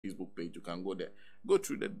can go there. Go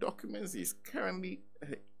through the documents he's currently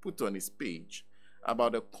put on his page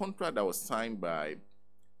about a contract that was signed by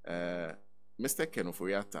Mr. Ken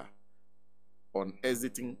Ofori-Atta on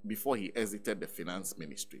exiting, before he exited the finance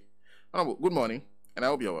ministry. Honorable, good morning, and I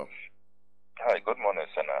hope you're well. Hi, good morning,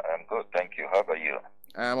 Senator. I'm good, thank you. How about you?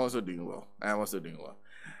 I'm also doing well.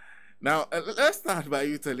 Now, let's start by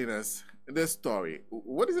you telling us this story.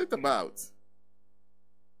 What is it about?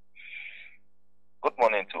 Good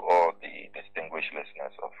morning to all the distinguished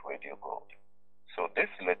listeners of Radio Gold. So this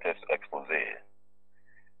latest expose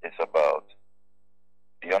is about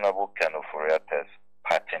the Honorable Ken Ofori-Atta's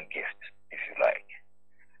parting gift, if you like,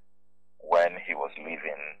 when he was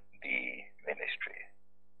leaving the ministry,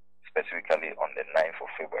 specifically on the 9th of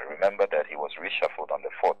February. Remember that he was reshuffled on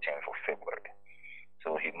the 14th of February.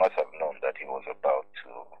 So he must have known that he was about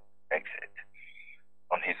to exit.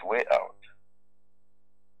 On his way out,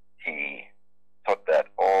 he thought that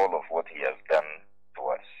all of what he has done to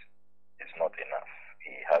us is not enough.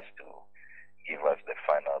 He has to give us the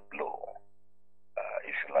final blow,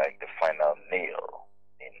 if you like, the final nail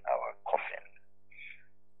in our coffin.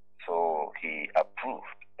 So he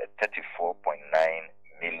approved a $34.9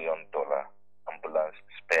 million ambulance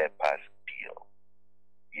spare parts deal.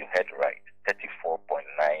 You heard right, $34.9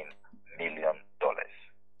 million.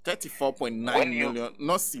 34.9 million,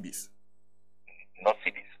 not cedis. Not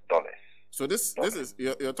cedis, dollars. So this is,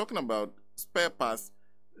 you're talking about spare parts.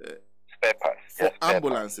 Spare parts for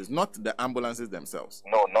ambulances, not the ambulances themselves.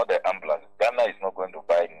 No, not the ambulance. Ghana is not going to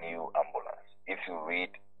buy new ambulance. If you read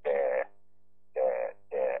the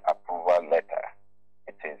approval letter,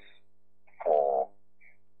 it is for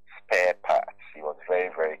spare parts. He was very,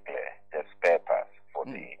 very clear. The spare parts for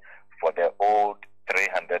the old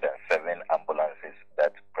 307 ambulances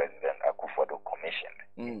that President Akufo-Addo commissioned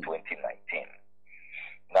in 2019.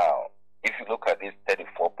 Now, if you look at this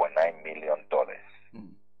 $34.9 million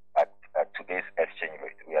at today's exchange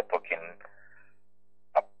rate, we are talking,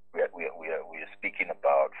 we are speaking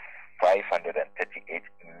about 538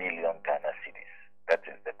 million Ghana cedis. That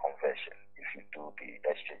is the conversion. If you do the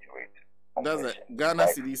exchange rate, that's the Ghana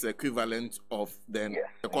cedis equivalent of then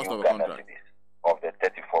the cost of a Ghana contract cedis of the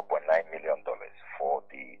 $34.9 million for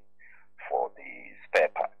the spare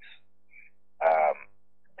parts.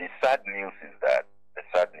 The sad news is that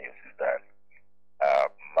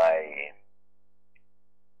my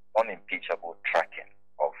unimpeachable tracking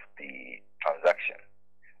of the transaction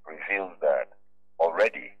reveals that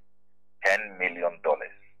already $10 million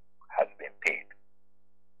has been paid.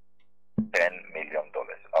 $10 million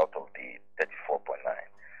out of the 34.9,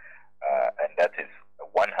 and that is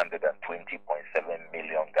 120.7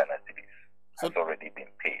 million Ghana cedis has already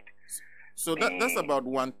been paid. So that's about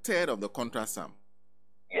 1/3 of the contract sum.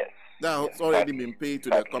 Yes. That's already been paid to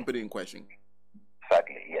the company in question.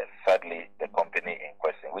 Sadly, yes. Sadly, the company in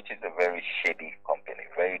question, which is a very shady company,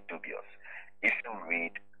 very dubious. If you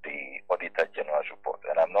read the Auditor General's report,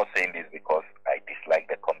 and I'm not saying this because I dislike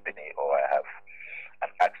the company or I have an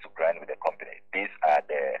axe to grind with the company. These are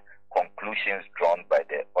the conclusions drawn by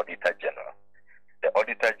the Auditor General. The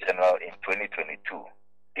Auditor General in 2022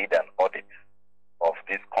 did an audit of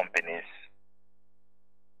this company's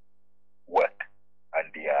work and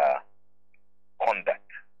their conduct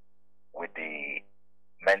with the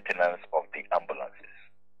maintenance of the ambulances.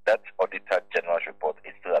 That Auditor General's report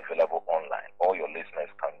is still available online. All your listeners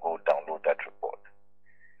can go download that report.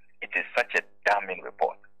 It is such a damning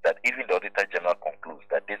report that even the Auditor General concludes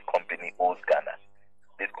that this company owes Ghana.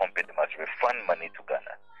 This company must refund money to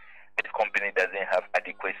Ghana. This company doesn't have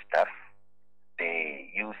adequate staff. They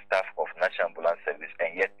use staff of National Ambulance Service,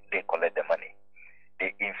 and yet they collect the money.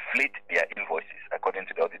 They inflate their invoices, according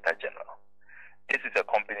to the Auditor General. This is a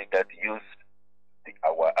company that used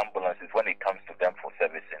our ambulances, when it comes to them for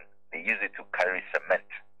servicing, they use it to carry cement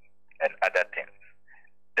and other things.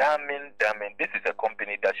 Damning. This is a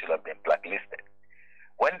company that should have been blacklisted.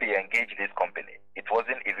 When they engaged this company, it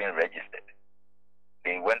wasn't even registered.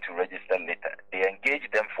 They went to register later. They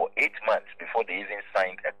engaged them for 8 months before they even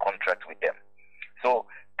signed a contract with them. So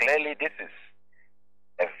clearly this is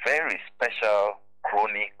a very special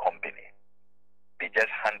crony company. They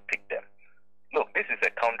just handpicked them. Look, this is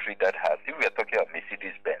a country that has, if we are talking about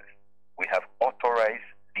Mercedes-Benz, we have authorized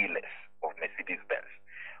dealers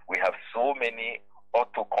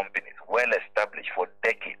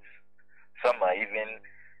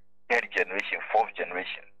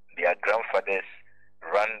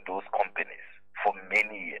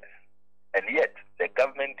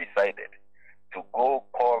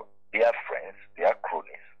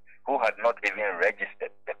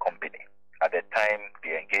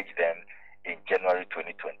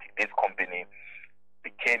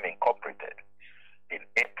became incorporated in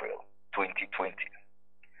April 2020.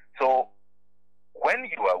 So when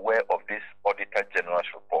you are aware of this Auditor General's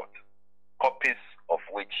report, copies of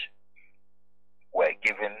which were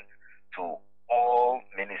given to all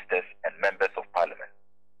ministers and members of parliament,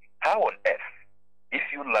 how on earth, if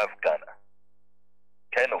you love Ghana,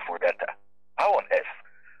 Ken Ofori-Atta, how on earth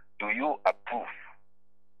do you approve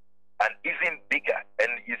an even bigger, and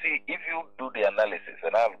you see, if you do the analysis,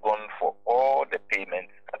 and I've gone for all the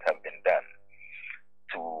payments that have been done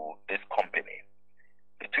to this company,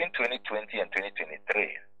 between 2020 and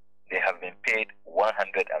 2023, they have been paid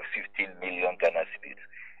 115 million Ghana cedis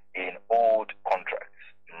in old contracts,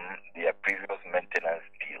 their previous maintenance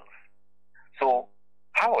deals. So,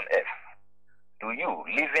 how on earth do you,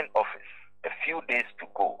 leaving office a few days to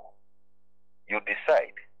go, you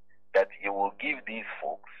decide that you will give these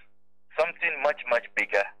folks something much, much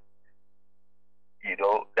bigger,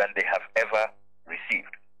 than they have ever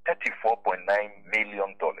received? $34.9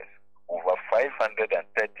 million, over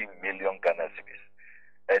 530 million Ghana cedis,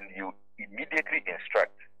 and you immediately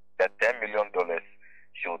instruct that $10 million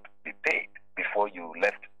should be paid before you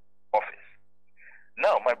left office.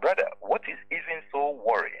 Now, my brother, what is even so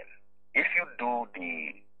worrying, if you do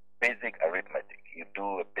the basic arithmetic, you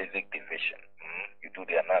do a basic division, you do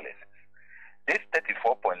the analysis, this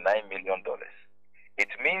 $34.9 million, it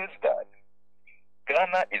means that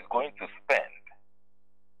Ghana is going to spend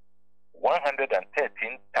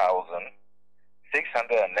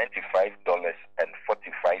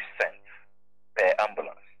 $113,695.45 per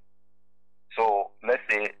ambulance. So let's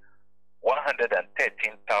say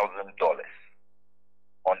 $113,000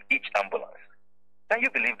 on each ambulance. Can you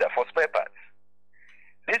believe that, for spare parts?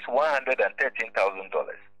 This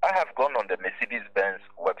 $113,000, I have gone on the Mercedes-Benz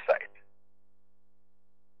website.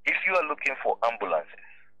 If you are looking for ambulances,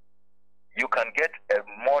 you can get a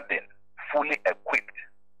modern, fully equipped,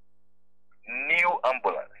 new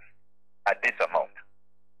ambulance at this amount.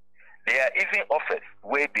 They are even offered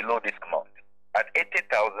way below this amount. At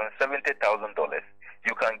 $80,000, $70,000,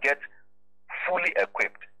 you can get fully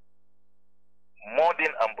equipped,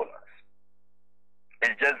 modern ambulance.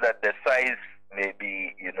 It's just that the size may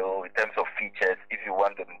be, in terms of features, if you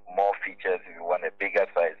want more features, if you want a bigger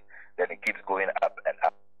size, then it keeps going up and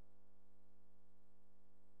up.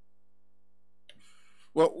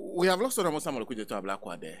 Well, we have lost almost some OKUDZETO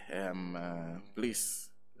ABLAKWA there. Please,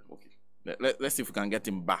 okay. Let's see if we can get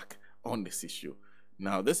him back on this issue.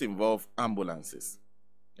 Now, this involves ambulances.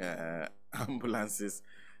 Ambulances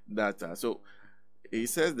that so he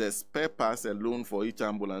says the spare parts alone for each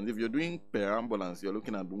ambulance. If you're doing per ambulance, you're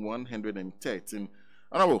looking at 113.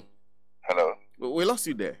 Honorable. Hello. We lost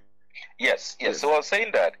you there. Yes. So I was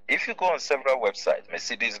saying that if you go on several websites,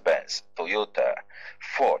 Mercedes-Benz, Toyota,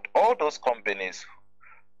 Ford, all those companies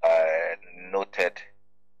are noted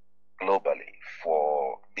globally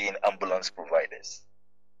for being ambulance providers,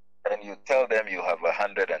 and you tell them you have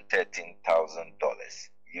 $113,000,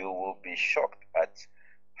 you will be shocked at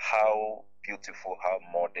how beautiful, how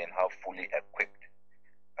modern, how fully equipped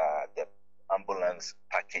the ambulance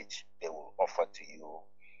package they will offer to you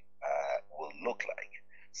will look like.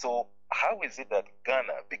 So how is it that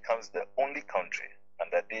Ghana becomes the only country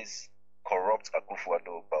under this corrupt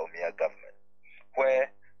Akufo-Addo-Bawumia government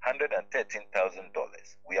where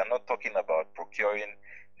 $113,000, we are not talking about procuring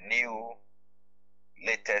new,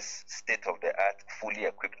 latest, state-of-the-art, fully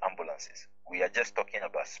equipped ambulances. We are just talking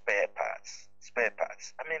about spare parts. Spare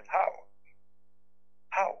parts. I mean, how?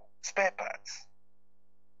 How? Spare parts.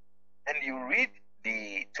 And you read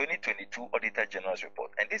the 2022 Auditor General's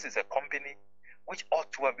report, and this is a company which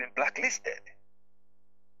ought to have been blacklisted.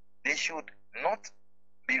 They should not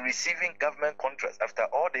be receiving government contracts after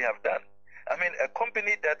all they have done. I mean, a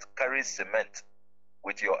company that carries cement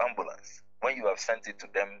with your ambulance when you have sent it to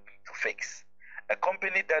them to fix. A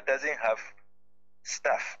company that doesn't have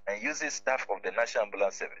staff and uses staff of the National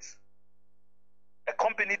Ambulance Service. A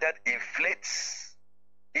company that inflates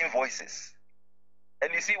invoices.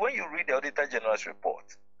 And you see, when you read the Auditor General's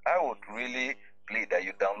report, I would really plead that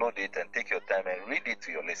you download it and take your time and read it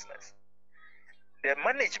to your listeners. The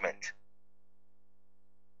management,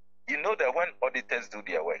 you know that when auditors do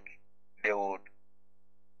their work, they would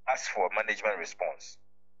ask for management response.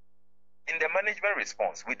 In the management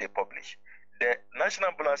response, which they publish, the National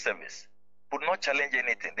Ambulance Service would not challenge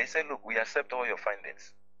anything. They say, look, we accept all your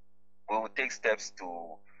findings. We will take steps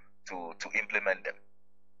to implement them.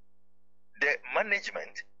 The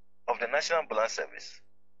management of the National Ambulance Service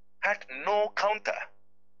had no counter.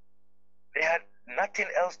 They had nothing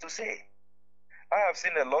else to say. I have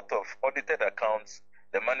seen a lot of audited accounts.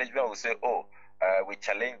 The management will say, oh, we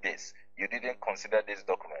challenge this. You didn't consider this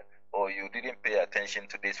document. or you didn't pay attention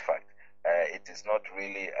to this fact. It is not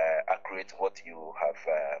really accurate what you have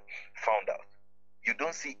found out. You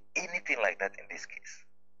don't see anything like that in this case.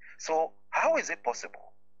 So how is it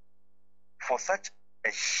possible for such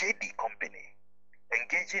a shady company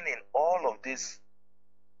engaging in all of this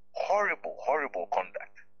horrible, horrible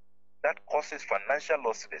conduct that causes financial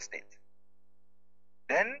loss to the state?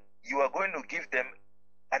 Then you are going to give them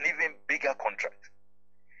an even bigger contract.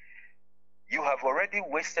 You have already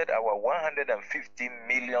wasted our 150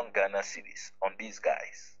 million Ghana cedis on these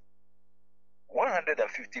guys.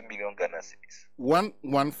 150 million Ghana cedis.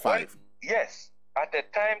 115. Yes. At the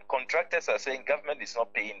time, contractors are saying government is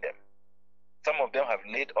not paying them. Some of them have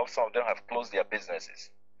laid off, some of them have closed their businesses.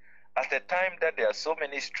 At the time that there are so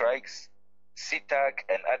many strikes, CTAC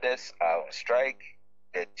and others are on strike,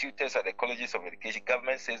 the tutors at the colleges of education,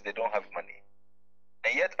 government says they don't have money.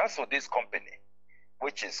 And yet, as for this company,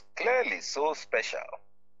 which is clearly so special,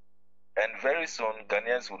 and very soon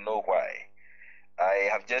Ghanaians will know why, I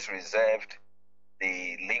have just reserved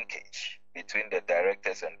the linkage between the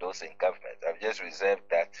directors and those in government. I've just reserved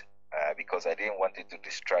that because I didn't want it to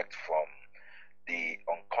distract from the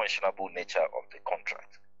unconscionable nature of the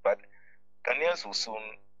contract. But Ghanaians will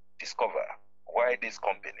soon discover why this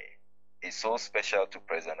company is so special to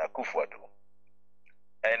President Akufo-Addo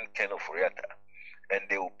and Ken Ofori-Atta, and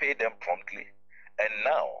they will pay them promptly, and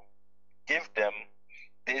now give them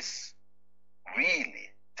this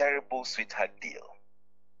really terrible sweetheart deal,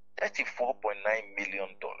 $34.9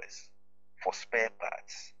 million for spare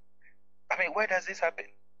parts. I mean, where does this happen?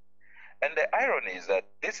 And the irony is that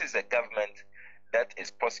this is a government that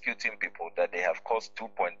is prosecuting people that they have caused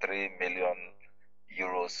 2.3 million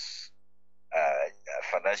euros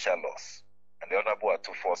financial loss. And the Honorable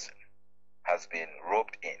Atufosin has been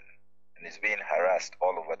roped in and is being harassed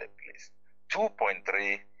all over the place.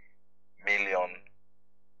 2.3 million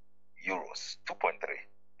euros. 2.3.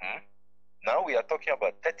 Now we are talking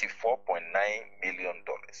about $34.9 million.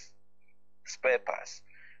 Spare parts.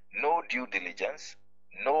 No due diligence,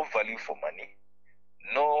 no value for money,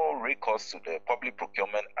 no recourse to the Public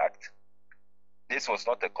Procurement Act. This was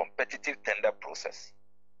not a competitive tender process.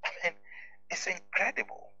 I mean, it's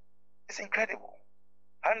incredible. It's incredible.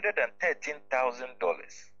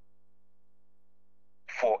 $113,000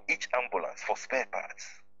 for each ambulance for spare parts.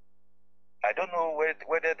 I don't know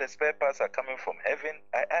whether the spare parts are coming from heaven.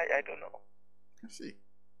 I don't know. I see.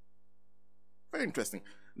 Very interesting.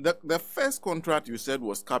 The first contract you said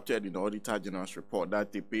was captured in the Auditor General's report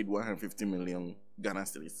that they paid 150 million Ghana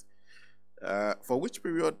cedis. For which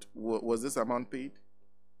period was this amount paid?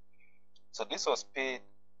 So this was paid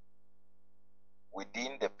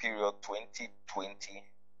within the period 2020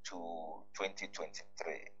 to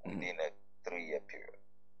 2023, within a 3-year period.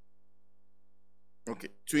 Okay,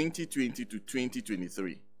 2020 to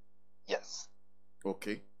 2023. Yes.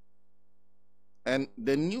 Okay. And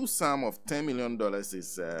the new sum of $10 million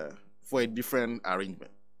is for a different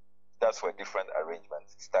arrangement. That's for a different arrangement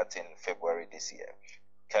starting February this year.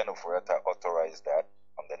 Ken Ofori-Atta authorized that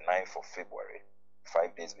on the 9th of February,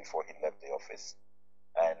 5 days before he left the office.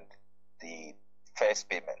 And the first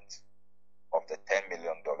payment of the $10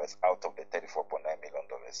 million out of the $34.9 million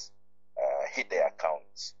hit the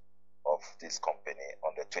accounts of this company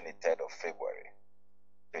on the 23rd of February,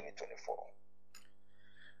 2024.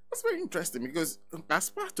 That's very interesting because as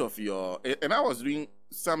part of your, and I was doing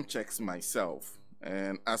some checks myself,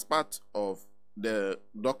 and as part of the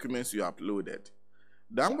documents you uploaded,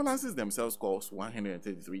 the ambulances themselves cost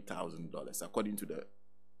 $133,000 according to the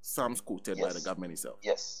sums quoted by the government itself.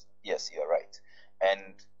 Yes, you're right.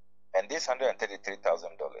 And this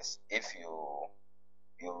 $133,000, if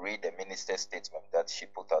you read the minister's statement that she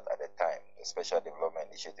put out at the time, the Special Development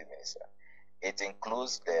Initiative Minister, it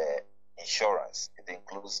includes the insurance, it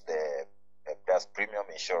includes the that's premium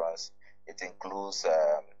insurance, it includes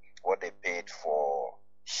what they paid for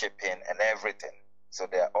shipping and everything. So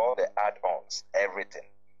they're all the add-ons, everything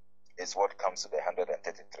is what comes to the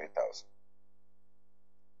 $133,000.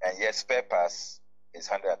 And yes, spare parts is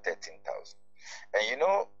 $113,000. And you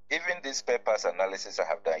know, even this spare parts analysis I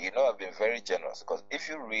have done, you know, I've been very generous because if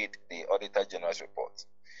you read the Auditor General's report,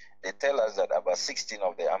 they tell us that about 16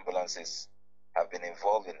 of the ambulances have been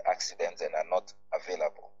involved in accidents and are not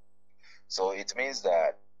available. So it means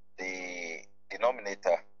that the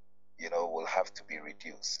denominator, you know, will have to be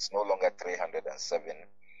reduced. It's no longer 307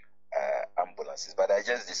 ambulances, but I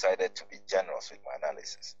just decided to be generous with my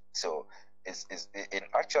analysis. So it's in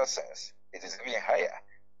actual sense, it is even higher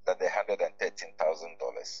than the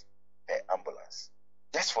 $113,000 per ambulance,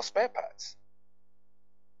 just for spare parts.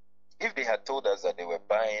 If they had told us that they were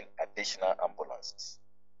buying additional ambulances,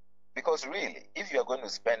 Because really, if you are going to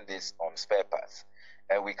spend this on spare parts,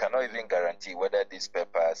 and we cannot even guarantee whether these spare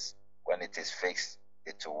parts, when it is fixed,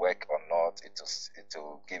 it will work or not, it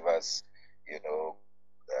will give us,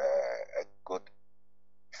 a good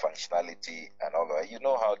functionality and all that. You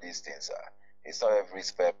know how these things are. It's not every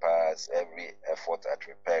spare parts, every effort at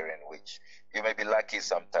repairing, which you may be lucky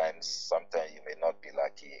sometimes you may not be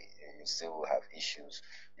lucky. You still have issues.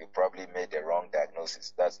 You probably made the wrong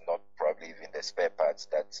diagnosis. That's not probably even the spare parts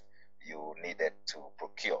that you needed to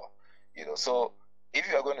procure. So if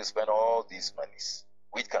you are going to spend all these monies,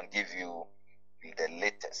 which can give you the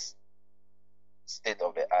latest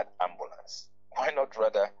state-of-the-art ambulance, why not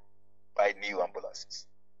rather buy new ambulances?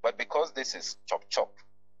 But because this is chop,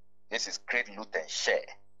 this is create, loot, and share,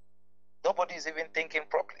 nobody is even thinking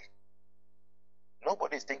properly.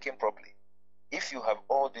 Nobody is thinking properly. If you have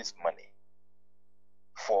all this money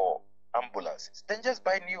for ambulances, then just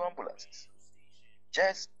buy new ambulances.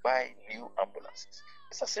 Just buy new ambulances.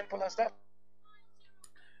 It's as simple as that.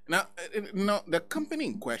 Now the company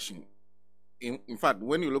in question, in fact,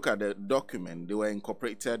 when you look at the document, they were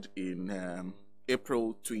incorporated in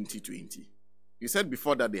April 2020. You said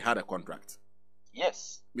before that they had a contract.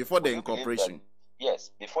 Yes. Before the incorporation.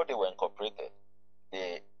 Yes, before they were incorporated,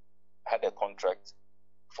 they had a contract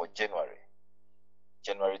for January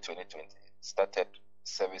 2020. Started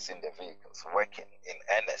servicing the vehicles, working in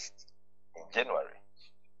earnest in January.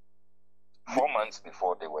 4 months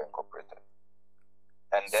before they were incorporated.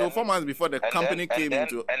 And then, so 4 months before the company came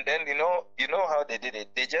into... And then, you know how they did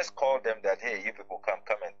it? They just called them that, hey, you people come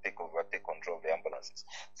and take control of the ambulances.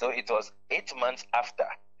 So it was 8 months after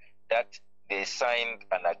that they signed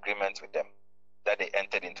an agreement with them, that they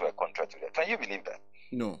entered into a contract with them. Can you believe that?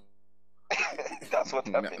 No. That's what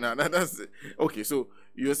happened. No, that's... Okay, so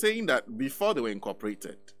you're saying that before they were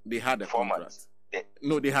incorporated, they had a 4 contract. months.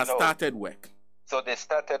 They had started work. So they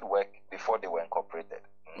started work before they were incorporated.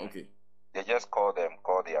 Okay. They just call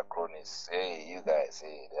their cronies. Hey, you guys,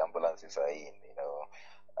 the ambulances are in,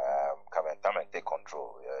 come and take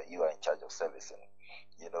control. You are in charge of servicing.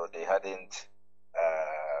 They hadn't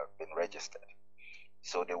been registered.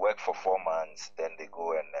 So they work for 4 months, then they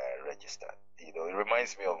go and register. It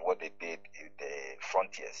reminds me of what they did in the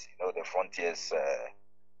Frontiers. The Frontiers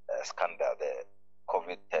scandal, the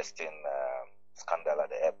COVID testing scandal at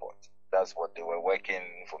the airport. That's what they were working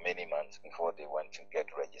for many months before they went to get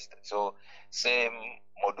registered. So same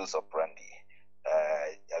modus operandi.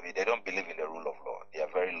 They don't believe in the rule of law. They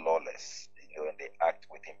are very lawless, and they act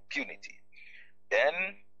with impunity. Then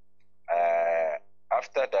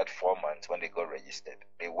after that 4 months, when they got registered,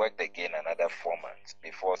 they worked again another 4 months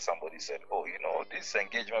before somebody said, oh, this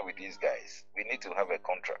engagement with these guys, we need to have a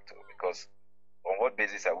contract, because on what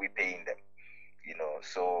basis are we paying them?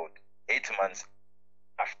 So 8 months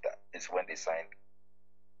after is when they signed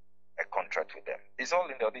a contract with them. It's all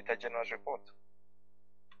in the Auditor General's report.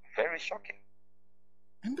 Very shocking.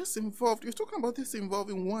 And this involved, you're talking about this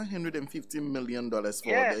involving $150 million for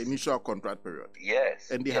Yes. the initial contract period.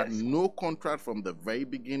 Yes. And they had no contract from the very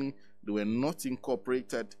beginning. They were not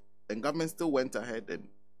incorporated. And government still went ahead and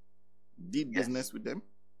did business with them?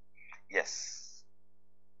 Yes.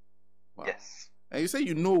 Wow. Yes. And you say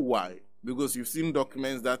you know why. Because you've seen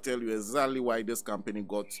documents that tell you exactly why this company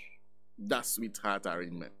got that sweetheart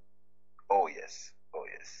arrangement. Oh, yes. Oh,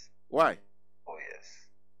 yes. Why? Oh, yes.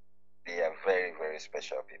 They are very, very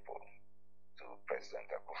special people to President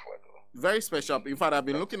Akufo-Addo. Very special. In fact, I've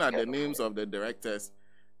been looking at the names of the directors,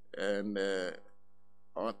 and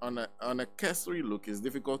on a cursory look, it's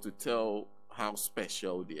difficult to tell how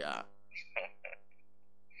special they are.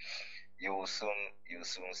 You will soon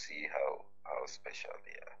see how special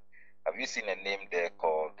they are. Have you seen a name there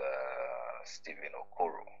called Stephen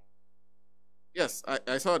Okoro? Yes,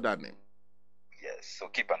 I saw that name. Yes, so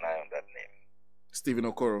keep an eye on that name. Stephen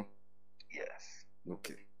Okoro. Yes.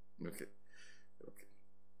 Okay.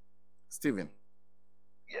 Stephen.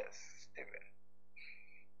 Yes, Stephen.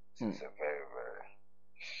 He's a very, very,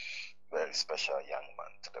 very special young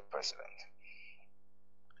man to the president.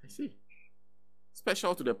 I see.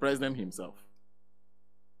 Special to the president himself.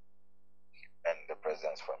 And the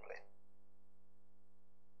president's family.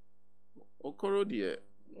 Okoro, dear,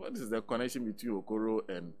 what is the connection between Okoro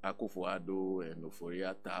and Akufo-Addo and OFORI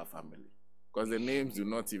ATTA'S family? Because the names do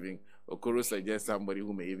not even... Okoro suggests somebody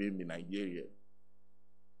who may even be Nigerian.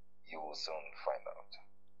 You will soon find out.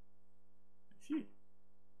 See.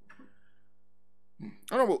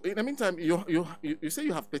 Honorable, in the meantime, you say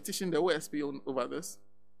you have petitioned the OSP over this?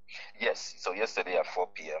 Yes. So yesterday at 4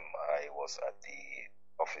 p.m., I was at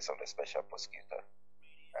the office of the special prosecutor,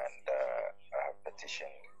 and I have petitioned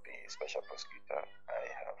the special prosecutor. I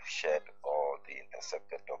have shared all the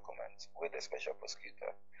intercepted documents with the special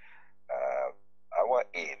prosecutor. Our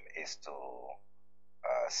aim is to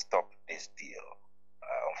stop this deal.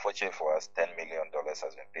 Unfortunately for us, $10 million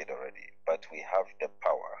has been paid already, but we have the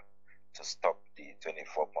power to stop the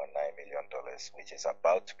 $24.9 million, which is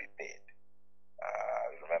about to be paid.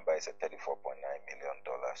 Remember, it's a $34.9 million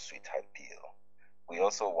sweetheart deal. We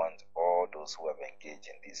also want all those who have engaged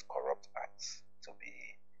in these corrupt acts to be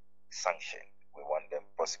sanctioned. We want them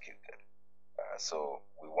prosecuted. So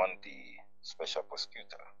we want the special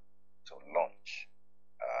prosecutor to launch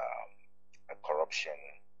a corruption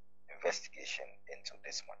investigation into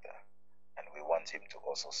this matter. And we want him to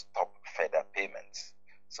also stop further payments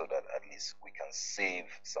so that at least we can save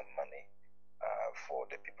some money for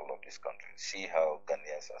the people of this country. See how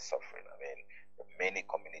Ghanaians are suffering. I mean, many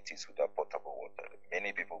communities without potable water,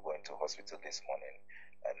 many people going to hospital this morning,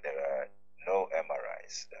 and there are no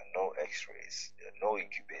MRIs, there are no x-rays, there are no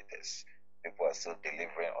incubators. People are still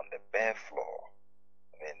delivering on the bare floor.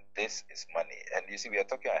 I mean, this is money. And you see, we are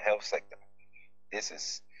talking about health sector. This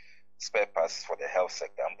is spare parts for the health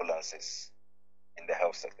sector, ambulances in the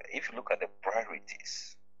health sector. If you look at the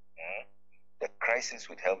priorities, the crisis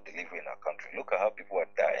with health delivery in our country, look at how people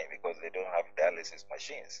are dying because they don't have dialysis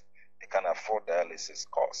machines. They can't afford dialysis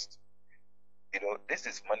cost. You know, this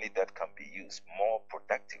is money that can be used more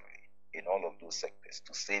productively in all of those sectors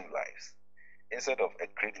to save lives, instead of a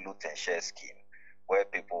great loot and share scheme where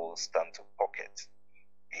people stand to pocket,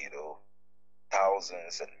 you know,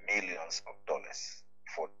 thousands and millions of dollars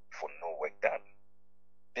for no work done.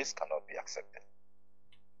 This cannot be accepted.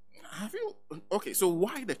 Have you, okay, so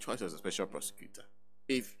why the choice as a special prosecutor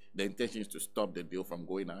if the intention is to stop the deal from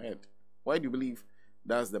going ahead? Why do you believe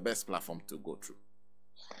that's the best platform to go through?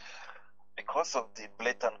 Because of the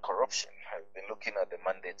blatant corruption. I've been looking at the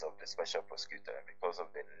mandate of the special prosecutor, and because of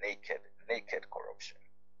the naked corruption.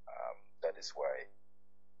 That is why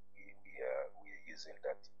we are using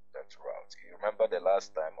that route. You remember the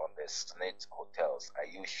last time on the Senate hotels, I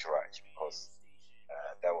used Shraj because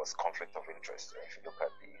that was conflict of interest. If you look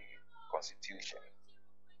at the Constitution,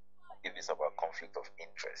 it is about conflict of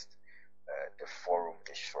interest. The forum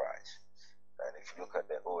is Shraj. And if you look at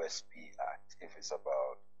the OSP Act, if it's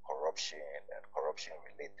about corruption and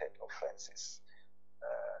corruption-related offenses,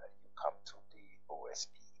 you come to the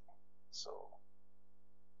OSP. So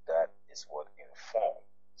that is what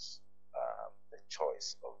informs the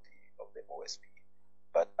choice of the OSP.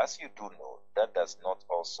 But as you do know, that does not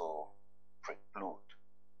also preclude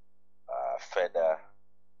further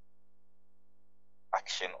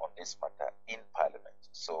action on this matter in Parliament.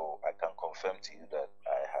 So I can confirm to you that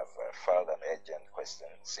I have filed an urgent question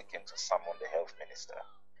seeking to summon the Health Minister,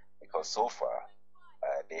 because so far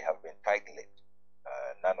they have been tight-lipped.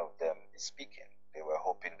 None of them is speaking. They were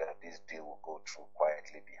hoping that this deal would go through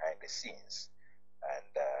quietly behind the scenes and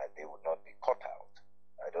they would not be caught out.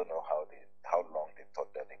 I don't know how long they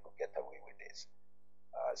thought that they could get away with this.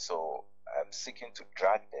 So I'm seeking to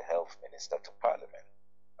drag the Health Minister to Parliament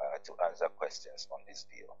to answer questions on this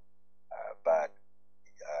deal. But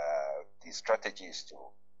the strategy is to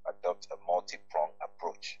adopt a multi-pronged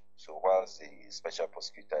approach. So whilst the special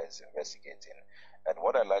prosecutor is investigating, and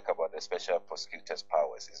what I like about the special prosecutor's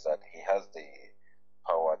powers is that he has the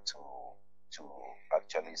power to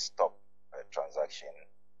actually stop a transaction,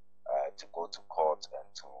 to go to court and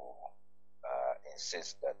to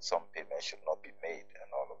insist that some payment should not be made and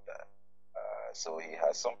all of that. So he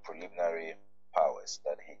has some preliminary powers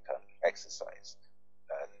that he can exercise.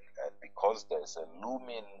 And because there's a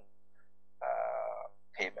looming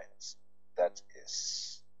payments that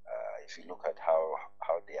is, if you look at how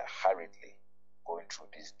they are hurriedly going through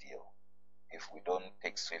this deal, if we don't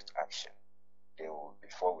take swift action, they will,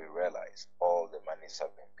 before we realize, all the monies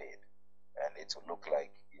have been paid, and it will look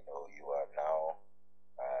like, you know, you are now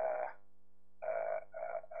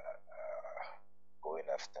going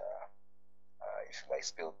after, if you like,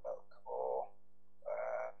 spilled milk, or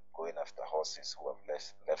going after horses who have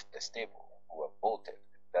left the stable, who have bolted.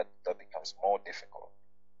 That becomes more difficult.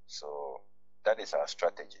 So that is our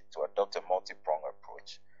strategy, to adopt a multi-pronged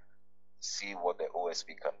approach, see what the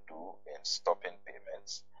OSP can do in stopping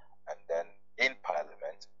payments, and then in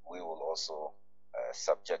Parliament we will also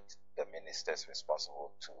subject the ministers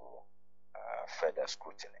responsible to further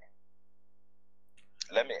scrutiny.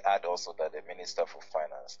 Let me add also that the Minister for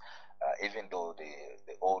Finance, even though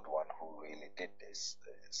the old one who really did this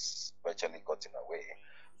is virtually gotten away,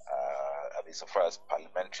 I mean, so far as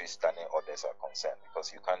parliamentary standing orders are concerned,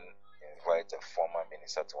 because you can't invite a former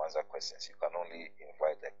minister to answer questions, you can only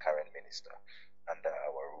invite the current minister under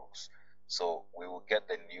our rules. So we will get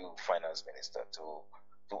the new finance minister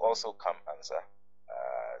to also come answer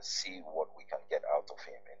see what we can get out of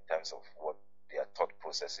him in terms of what their thought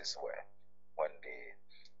processes were when they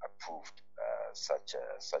approved such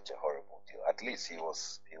a horrible deal. At least he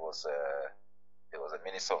was a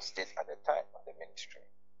minister of state at the time on the ministry.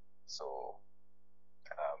 So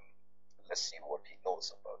let's see what he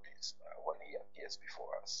knows about this when he appears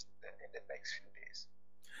before us in the next few days.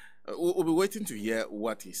 We'll be waiting to hear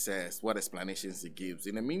what he says, what explanations he gives.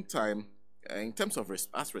 In the meantime, in terms of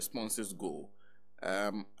as responses go,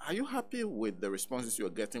 are you happy with the responses you're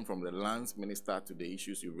getting from the lands minister to the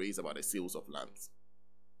issues you raise about the sales of lands?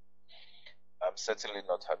 I'm certainly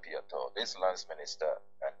not happy at all. This lands minister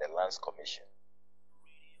and the lands commission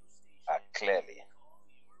are clearly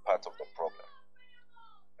part of the problem,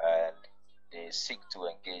 and they seek to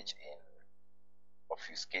engage in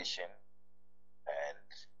obfuscation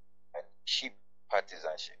and cheap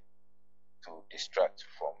partisanship to distract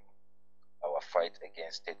from our fight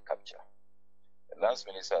against state capture. The lands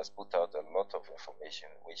minister has put out a lot of information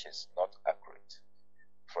which is not accurate.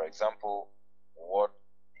 For example, what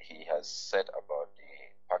he has said about the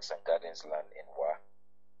Parks and Gardens land in Wa,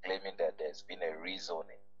 claiming that there's been a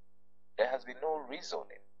rezoning. There has been no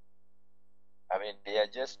rezoning. I mean, they are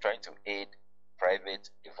just trying to aid private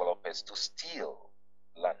developers to steal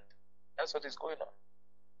land. That's what is going on.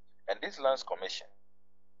 And this lands commission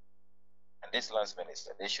and this lands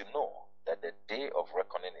minister, they should know that the day of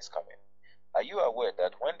reckoning is coming. Are you aware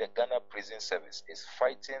that when the Ghana Prison Service is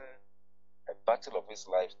fighting a battle of its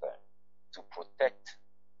lifetime to protect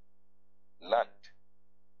land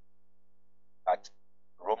at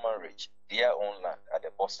Roman Ridge, their own land at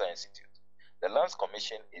the Boston Institute, the Lands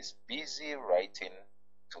Commission is busy writing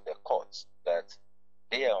to the courts that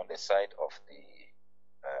they are on the side of the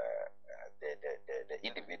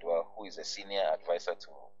individual who is a senior advisor to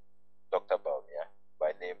Dr. Baumia,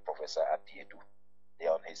 by name Professor Apiedu. They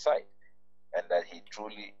are on his side, and that he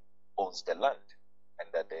truly owns the land, and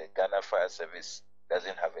that the Ghana Fire Service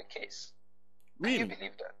doesn't have a case. Really? Can you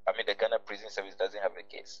believe that? I mean, the Ghana Prison Service doesn't have a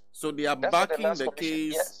case. So they are backing the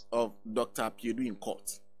case of Dr. Apiedu in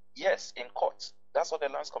court? Yes, in court. That's what the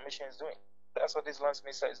Lands Commission is doing. That's what this Lands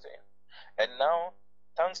Minister is doing. And now,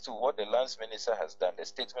 thanks to what the Lands Minister has done, the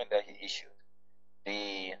statement that he issued,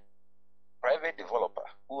 the private developer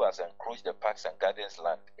who has encroached the Parks and Gardens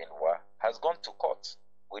land in Wa has gone to court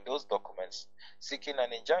with those documents, seeking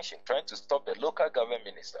an injunction, trying to stop the local government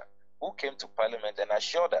minister who came to Parliament and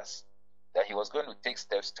assured us that he was going to take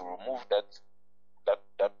steps to remove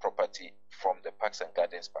that property from the Parks and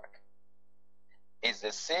Gardens Park. It's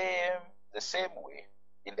the same way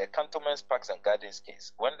in the Cantonment's Parks and Gardens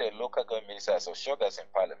case, when the local government minister has assured us in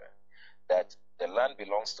Parliament that the land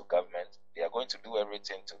belongs to government, they are going to do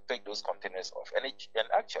everything to take those containers off. And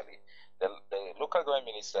actually, the local government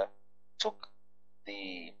minister took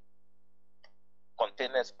the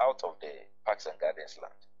containers out of the Parks and Gardens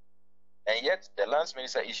land. And yet, the lands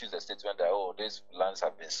minister issues a statement that, oh, these lands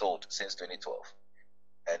have been sold since 2012,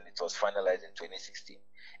 and it was finalized in 2016.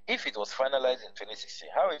 If it was finalized in 2016,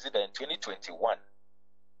 how is it that in 2021,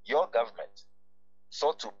 your government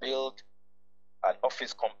sought to build an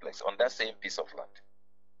office complex on that same piece of land?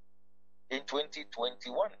 In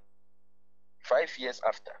 2021, 5 years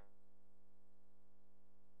after.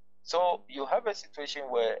 So you have a situation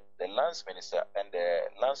where the lands minister and the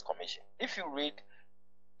lands commission, if you read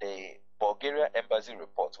the Bulgaria embassy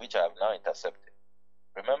report, which I have now intercepted,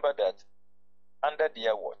 remember that under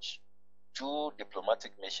their watch, 2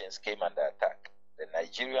 diplomatic missions came under attack, the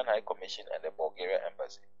Nigerian High Commission and the Bulgaria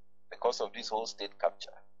embassy, because of this whole state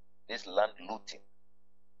capture, this land looting,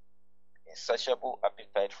 insatiable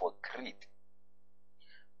appetite for greed.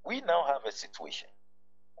 We now have a situation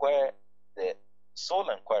where the Sole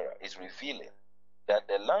Enquirer is revealing that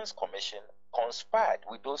the Lands Commission conspired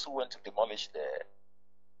with those who went to demolish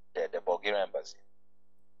the Bulgarian embassy.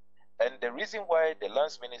 And the reason why the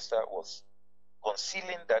Lands Minister was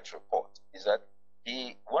concealing that report is that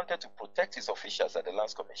he wanted to protect his officials at the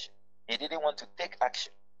Lands Commission. He didn't want to take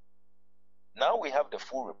action. Now we have the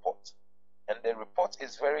full report, and the report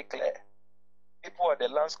is very clear. People at the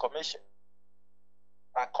Lands Commission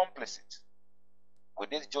are complicit with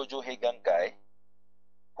this Jojo Hagan guy,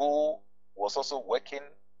 who was also working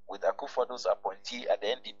with Akufo-Addo's appointee at the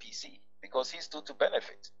NDPC, because he stood to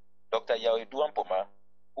benefit. Dr. Yawedu Ampoma,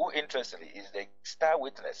 who interestingly is the star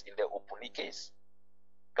witness in the Opuni case,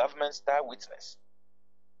 government star witness.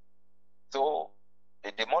 So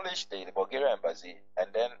they demolished the Bulgarian embassy, and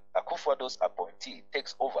then Akufo-Addo's appointee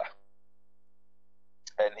takes over.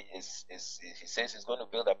 And he says he's going to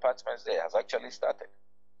build apartments there, has actually started.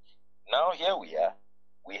 Now here we are.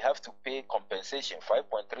 We have to pay compensation,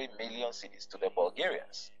 5.3 million cedis to the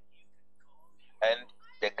Bulgarians. And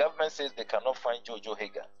The government says they cannot find Jojo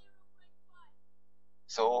Hagan.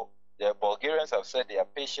 So the Bulgarians have said their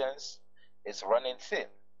patience is running thin,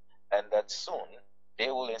 and that soon they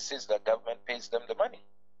will insist that government pays them the money.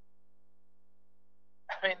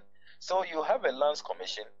 I mean, so you have a lands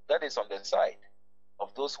commission that is on the side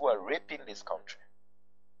of those who are raping this country,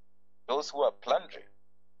 those who are plundering,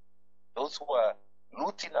 those who are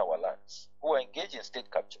looting our lands, who are engaged in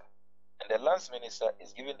state capture, and the lands minister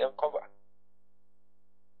is giving them cover.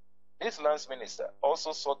 This lands minister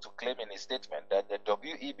also sought to claim in his statement that the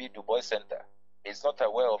W.E.B. Du Bois Center is not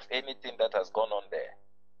aware of anything that has gone on there.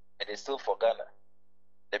 It is still for Ghana.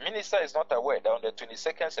 The minister is not aware that on the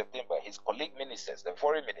 22nd September, his colleague ministers, the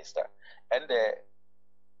foreign minister and the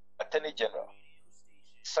attorney general,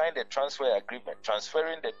 signed a transfer agreement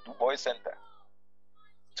transferring the Du Bois Center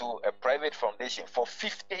to a private foundation for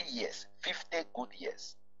 50 years, 50 good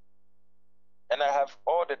years. And I have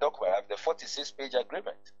all the documents. I have the 46-page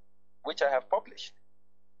agreement, which I have published.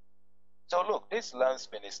 So look, this lands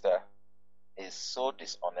minister is so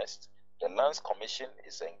dishonest. The Lands Commission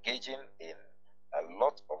is engaging in a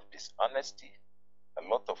lot of dishonesty, a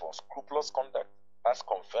lot of unscrupulous conduct, as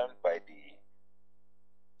confirmed by the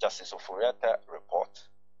Justice Oforiatta report.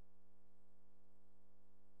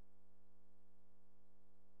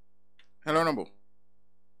 Hello, Nambo.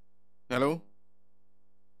 Hello?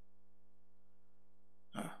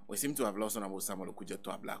 We seem to have lost Honorable Samuel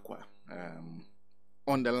OKUDZETO ABLAKWA.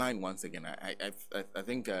 On the line once again. I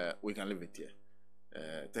think we can leave it here.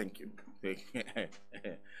 Thank you.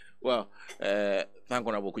 Well, thank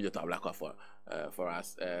Honorable OKUDZETO ABLAKWA for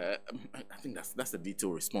us. I think that's a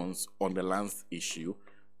detailed response on the lands issue,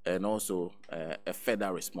 and also a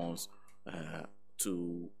further response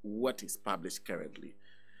to what is published currently.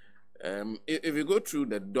 If you go through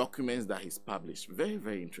the documents that he's published, very,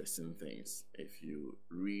 very interesting things. If you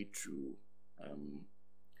read through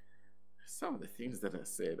some of the things that are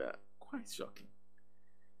said are quite shocking,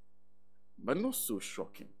 but not so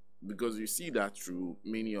shocking, because you see that through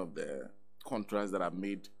many of the contracts that have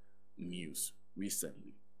made news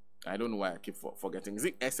recently. I don't know why I keep forgetting. Is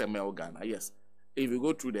it SML Ghana? Yes. If you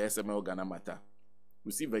go through the SML Ghana matter,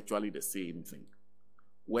 we see virtually the same thing,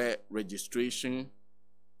 where registration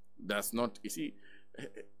does not, you see,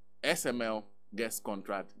 SML gets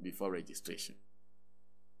contract before registration.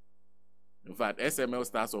 In fact, SML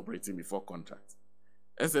starts operating before contract.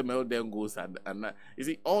 SML then goes and you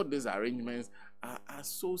see, all these arrangements are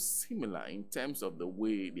so similar in terms of the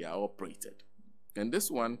way they are operated. And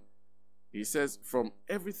this one, he says, from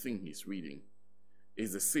everything he's reading,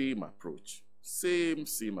 is the same approach. Same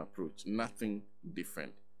approach, nothing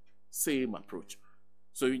different. Same approach.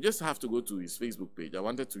 So you just have to go to his Facebook page. I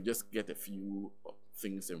wanted to just get a few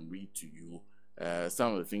things and read to you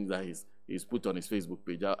some of the things that he's put on his Facebook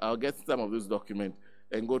page. I'll get some of those documents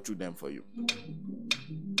and go through them for you.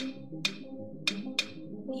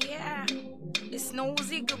 Yeah, it's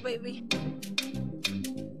nosy good, baby.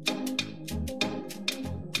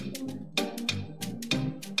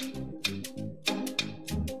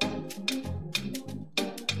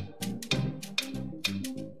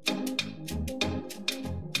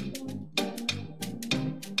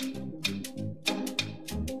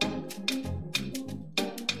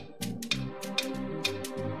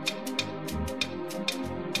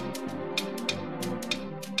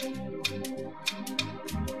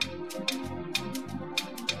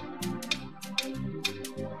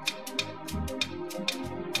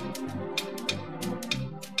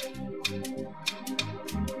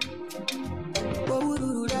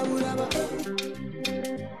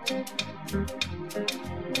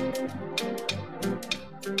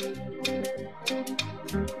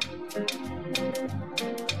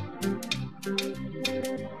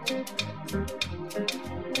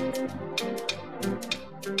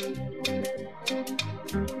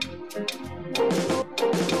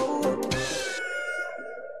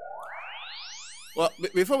 Well,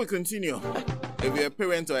 before we continue, if you're a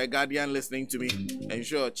parent or a guardian listening to me,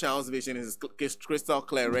 ensure your child's vision is crystal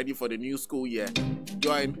clear, ready for the new school year.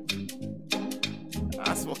 Join.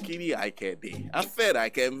 As for Kiddy Eye Care Day, a Fair Eye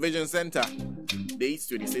Care Vision Center,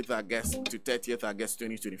 dates 26th August to 30th August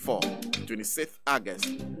 2024. 26th August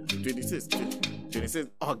to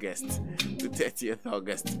 30th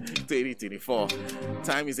August 2024.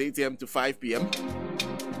 Time is 8 a.m. to 5 p.m.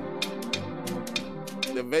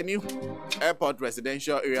 The venue, Airport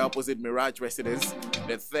Residential Area opposite Mirage Residence,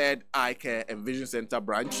 the 3rd Eye Care and Vision Center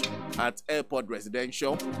branch at Airport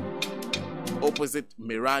Residential opposite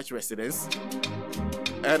Mirage Residence,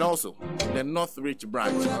 and also the Northridge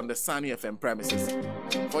branch on the Sunny FM premises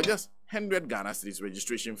for just 100 Ghana cedis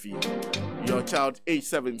registration fee. your child age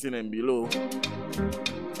 17 and below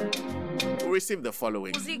will receive the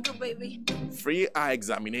following: baby. free eye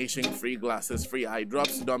examination, free glasses, free eye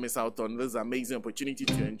drops. Don't miss out on this amazing opportunity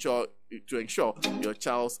to ensure your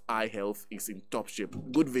child's eye health is in top shape.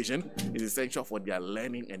 Good vision is essential for their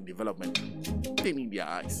learning and development. They need their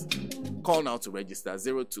eyes. Call now to register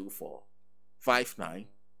 024 59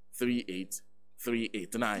 38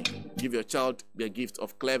 389. Give your child the gift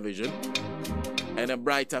of clear vision and a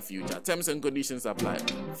brighter future. Terms and conditions apply.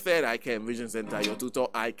 Third Eye Care and Vision Center, your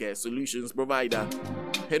total eye care solutions provider.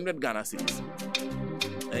 100 Ghana cedis.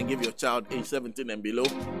 And give your child age 17 and below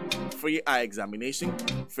free eye examination,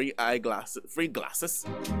 free eye glasses, free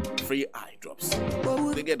eye drops.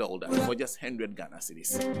 They get all that for just 100 Ghana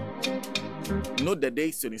cedis. Note the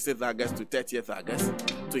dates 26th August to 30th August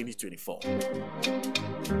 2024.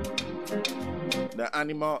 The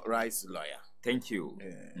animal rights lawyer. Thank you.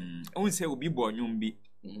 On say obi bo nyum bi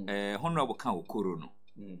honorable kan okoro no.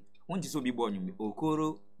 On say obi bo nyum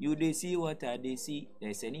okoro, you dey see what I dey see.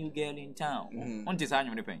 There's a new girl in town. On say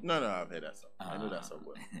anyum ne pen. No, I've heard that song. I know that song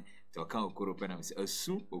well. So kan okoro pen am say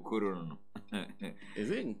asu okoro no.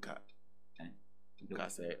 Is it Nka?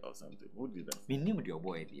 Nka say or something. Who did that? Me name the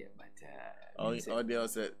boy there, but they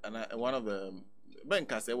also and one of the Ben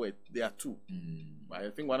Kase, wait, there are two. I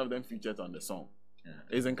think one of them featured on the song.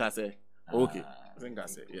 Isn't Kase? Okay. Isn't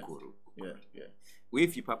Kase? Yeah. Yeah. We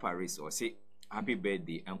if you papa race or say happy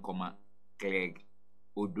birthday and comma Clegg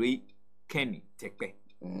Odwe Kenny Tekpe.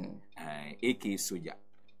 AK Soldier.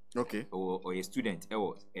 Okay. Or a student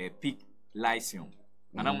a peak lyceum.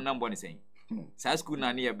 And I'm born saying. Sa school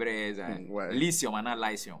na near Brez Lyceum and not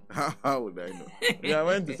Lyceum. How would I know? Yeah, I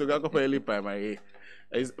went to Sogako early primary.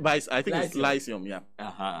 But I think it's Lyceum, yeah.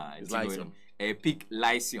 It's Lyceum. A peak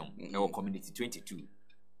Lyceum, no community 22.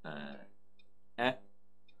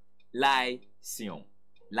 Lyceum.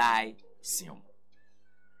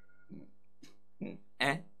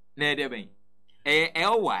 Nedebin.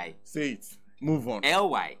 LY. Say it. Move on.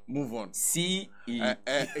 LY. Move on. CE.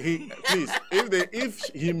 Please, if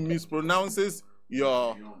he mispronounces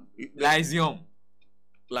your Lyceum.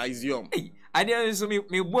 Hey, I didn't so me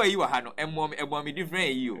boy you are no and mom me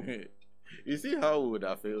different you. You see how we would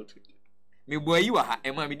have failed. Me boy you are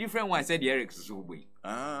and mom me different one said Eric so boy.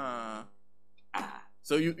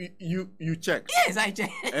 So you checked. Yes, I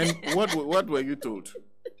checked. And what were you told?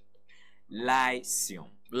 Lyceum.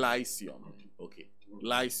 Okay.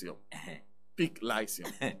 Lyceum. Pick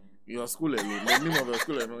Lyceum. Your school alone. The name of your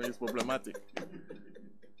school alone is problematic.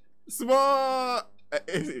 Small.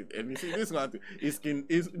 And you see, this one is do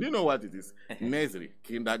you know what it is? Nursery,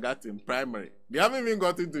 kindergarten, primary. They haven't even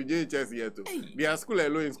gotten to JHS yet. Their school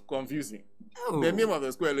alone is confusing. The name of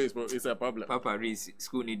the school alone is a problem. Papa Reese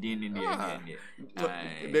school needing in the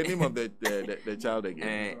name of the child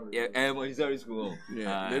again. Montessori school.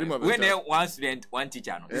 Yeah. The name of the when child. One student, one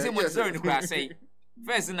teacher. No. Is it Montessori in the class? Say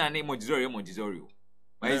first name Montessori.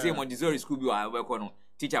 But is it Montessori school? You are welcome.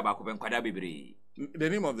 Teacher back up and kwada baby. The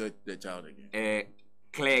name of the child again.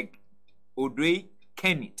 Clegg Odwe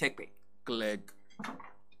Kenny Tekpe. Clegg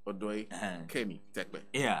Odwe Kenny Tekpe.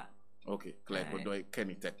 Yeah. Okay. Clegg Odwe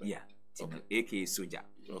Kenny Tekpe. Yeah. Okay. AK Soldier.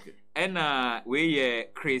 Okay. And we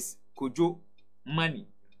Chris Kojo Money.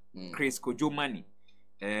 Chris Kojo Money.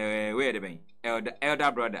 Where the ben?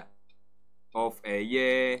 Elder brother of a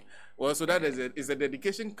year. Well, so that is a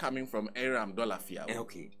dedication coming from Aram Dolafia.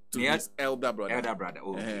 Okay. To his elder brother. Elder brother.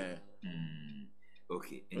 Okay.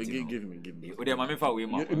 Okay. Give me.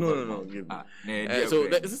 No. Give me.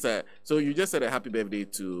 So you just said a happy birthday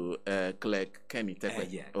to Clegg Kenny Tekpe.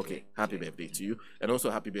 Yeah. Okay. Happy birthday to you, and also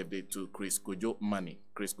happy birthday to Chris Kojo Money.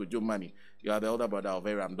 Chris Kojo Money. You are the older brother of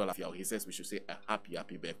Aram Dolafia. He says we should say a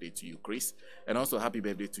happy birthday to you, Chris, and also happy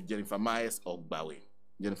birthday to Jennifer Myers of Bawe.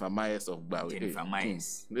 Jennifer Myers.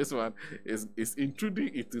 This one is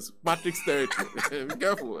intruding into Patrick's territory. Be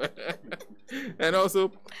careful. And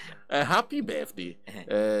also, a happy birthday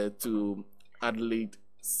to Adelaide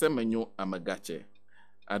Semenyo Amagache.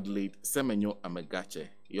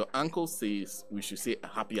 Your uncle says we should say a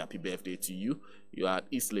happy birthday to you. You are at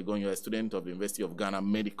East Legon. You are a student of the University of Ghana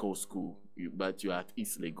Medical School. But you are at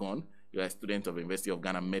East Legon. You are a student of the University of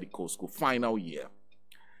Ghana Medical School, final year.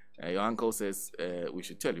 Your uncle says we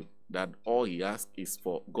should tell you that all he asks is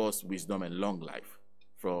for God's wisdom and long life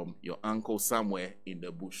from your uncle somewhere in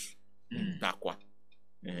the bush in Takwa.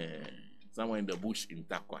 Somewhere in the bush in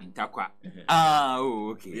Takwa.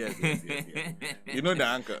 Okay. Yes. You know the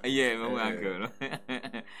uncle? Yeah, my uncle.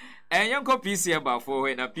 And young PC about for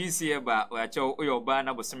when a PC about your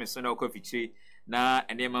banner was some son of coffee tree. na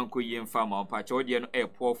enema nko yie mfa ma pa cho de no e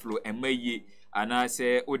poor flow emayi ana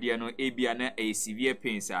se ode no ebia na e severe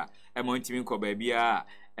pains a ema ntimi nko ba bia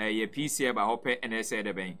ye PC ba hope ene se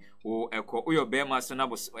de ben wo ekọ uyo be ma so na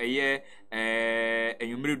bo ye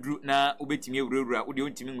enwumre duru na obetimi ewurawura ode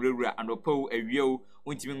ntimi nwurawura andopaw awieo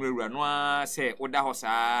ntimi nwurawura no a se oda ho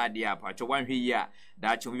saa de apa cho wanhwe yi a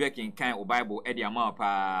da cho bi kenkan o Bible e de ama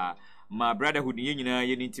pa ma brotherhood ye nyina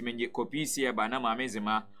ye ntimi nge copy PC ba na ma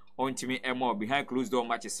mezema ontimi emo behind closed door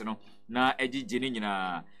matches no na egige ni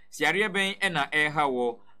nyina siare ben e na e ha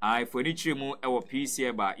wo furniture mu e wo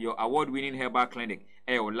PC ba your award winning herbal clinic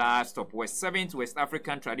our last stop was 7th West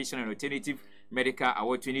African Traditional and Alternative Medical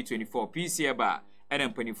Award 2024 PC ba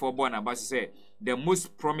and 24 born about say the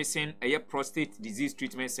most promising prostate disease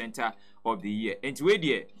treatment center of the year. And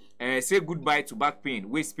we there say goodbye to back pain,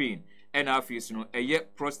 waist pain, and our face no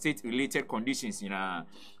prostate related conditions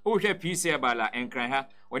oh here PC ba la enkran ha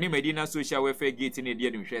oni Medina social welfare gate in the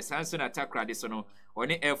edum Samson attack radis no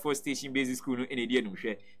oni Air Force Station Basic School no in the edum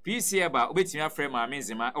PC ba obetimi afre ma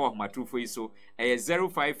menzema e wo matrufo yi so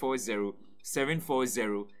 0540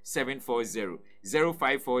 740 740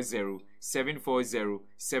 0540 740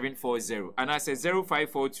 740 and I say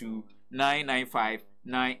 0542 995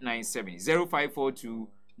 997 0542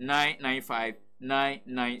 995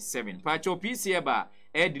 997 Pacho PC ba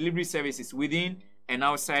air delivery services within and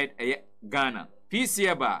outside Ghana.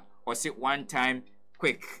 PC ba or say one time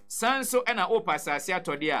quick. Sanso ena opa sase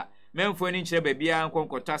atode a memfo ni nkyere bia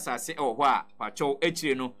nkonkota sase ho a pacho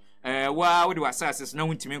echire no wa wo de wasase na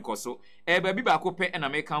wuntimi nkoso baby ba ko pe ena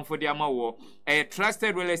me kanfo de ama wo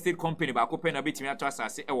trusted real estate company ba ko pe na betimi ato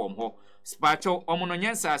asase wom ho spacho omono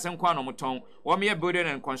nyensa ase nkwa no moton wo me building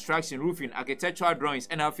and construction roofing architectural drawings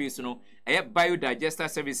and office no biodigester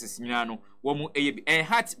services nyina no wo mu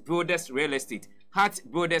Heart Builders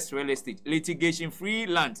Real Estate litigation free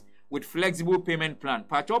land with flexible payment plan.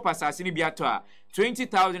 Pacho pasasi ni biato a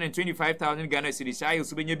 20,000 and 25,000 Ghana cedis ayo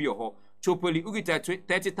subenya bi ho. Chopoli ugita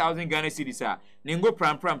 30,000 Ghana cedis a. Ningo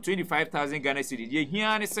pram 25,000 Ghana cedis. Ye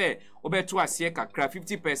hia ne se obeto ase kakra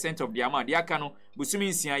 50% of the amount. Ya kanu busumi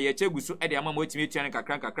nsia ye che gusu e de amount motimi tua ne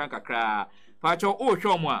kakra. Pacho o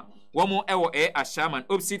hwomo a womo ewo Ashaman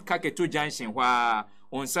opposite Kaketo Junction hwa.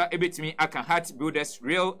 Onsa ebetimi aka Heart Builders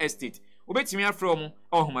Real Estate. Obetimi afrom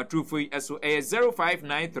ohoma trufoi eso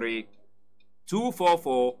 0593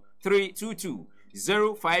 244 322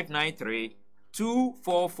 0593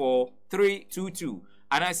 244 322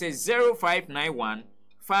 and I say 0591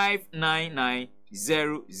 599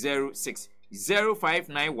 006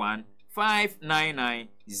 0591 599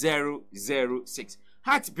 006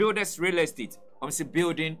 Heart Builders Real Estate. I'm say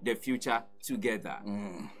building the future together.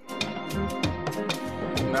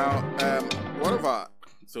 Now, one of our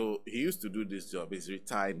so he used to do this job. He's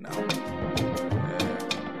retired now.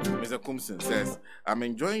 Mr. Kumson says, I'm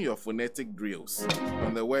enjoying your phonetic drills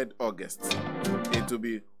on the word August. It will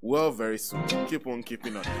be well very soon. Keep on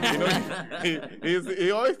keeping on. You know,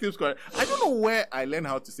 he always keeps quiet. I don't know where I learned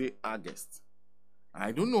how to say August.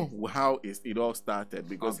 I don't know how it all started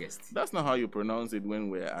because August. That's not how you pronounce it when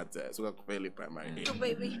we're at Sukakupele Primary. Oh,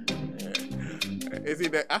 baby. Is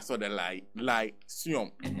it the as for the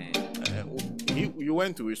Siom? You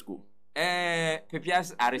went to which school?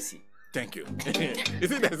 Pepias RC. Thank you.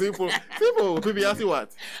 Is it the simple Pepias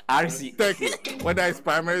what? RC. Thank you. Whether it's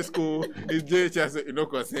primary school, it's JHS, you know,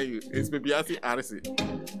 concern you. It's Pepias RC.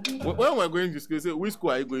 When we're going to school, say, which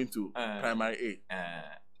school are you going to? Primary A.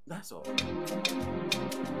 That's all.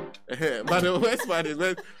 But the worst part is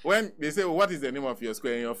when they say, what is the name of your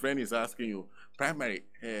school? And your friend is asking you, primary,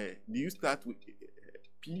 do you start with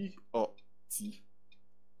P or T?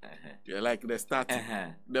 You're like the starting.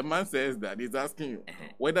 The man says that he's asking you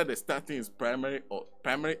whether the starting is primary or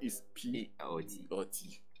primary is P or T.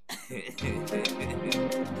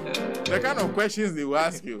 The kind of questions they will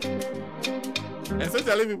ask you. And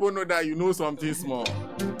especially people know that you know something small.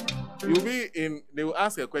 You'll be in, they will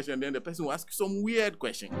ask a question, then the person will ask you some weird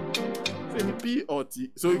question. Say P or T.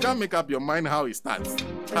 So you can't make up your mind how it starts.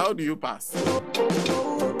 How do you pass?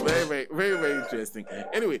 Very, very interesting.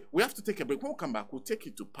 Anyway, we have to take a break. When we come back, we'll take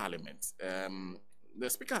it to Parliament. The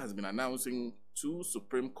Speaker has been announcing 2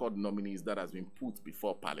 Supreme Court nominees that has been put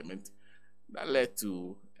before Parliament. That led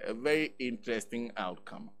to a very interesting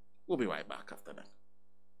outcome. We'll be right back after that.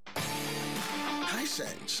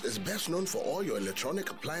 Hisense is best known for all your electronic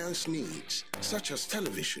appliance needs, such as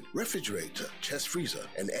television, refrigerator, chest freezer,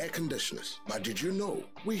 and air conditioners. But did you know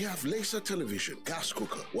we have laser television, gas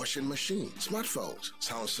cooker, washing machine, smartphones,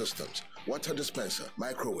 sound systems, water dispenser,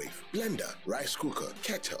 microwave, blender, rice cooker,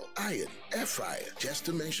 kettle, iron, air fryer, just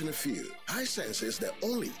to mention a few. Hisense is the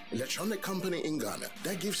only electronic company in Ghana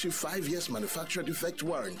that gives you 5 years manufacturer defect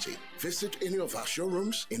warranty. Visit any of our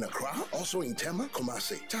showrooms in Accra, also in Tema,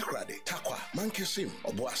 Kumasi, Takrade, Takwa, Mankesim,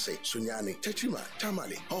 Obuasi, Sunyani, Techima,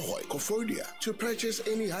 Tamale, Hohoi, Kofodia to purchase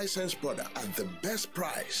any Hisense product at the best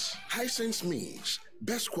price. Hisense means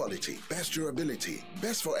best quality, best durability,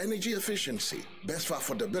 best for energy efficiency, best for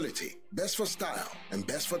affordability, best for style, and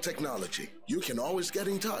best for technology. You can always get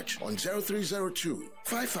in touch on 0302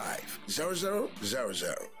 55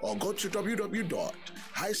 0000 or go to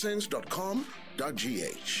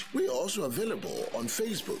www.hisense.com.gh. We are also available on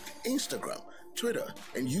Facebook, Instagram, Twitter,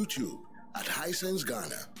 and YouTube at Hisense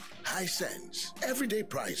Ghana. Hisense, everyday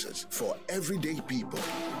prices for everyday people.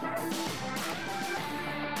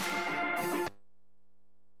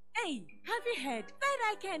 Hey, have you heard? Third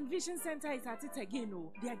Eye Care and Vision Center is at it again.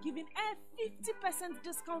 Oh. They are giving a 50%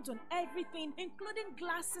 discount on everything, including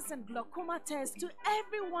glasses and glaucoma tests to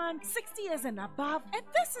everyone 60 years and above. And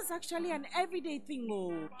this is actually an everyday thing.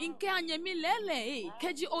 Oh. Inke anyemi lele,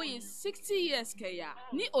 KGO is 60 years kaya.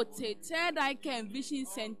 Ni ote Third Eye Care and Vision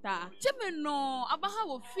Center. Chemeno abaha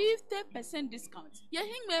wo 50% discount. Ye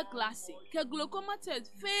hingme classic. Ke glaucoma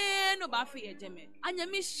test fe no ba fe ejeme.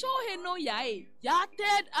 Anyemi show he no yae. Ya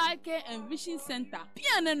Third Eye Care and Vision Center.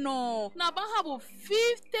 Piano no. Na abaha wo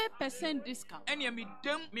 50% discount. And ya me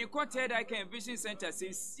dem me Third Eye Care and Vision Center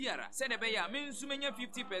says Sierra. Said be ya me nsumenya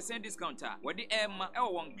 50% discount. Wadi Emma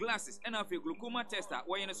one glasses and a glaucoma tester.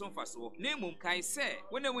 Why in a son faso? Name kai say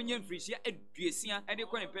when a winyan frisia education and the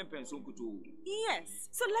coin pempen so kutu. Yes.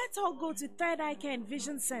 So let's all go to Third Eye Care and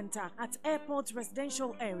Vision Center at Airport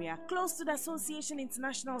Residential Area, close to the Association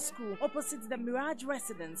International School, opposite the Mirage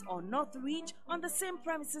Residence or North Reach, on the same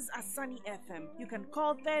premises as Sunny FM. You can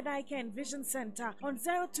call Third Eye Care and Vision Center on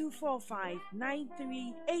 0245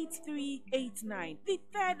 938389. The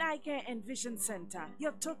Third Eye Care and Vision Center,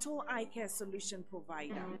 your total eye care solution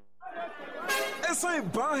provider. It's a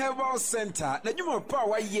Ban Herbal Center. Now you more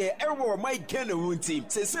power yeah. Everyone might get a wound team.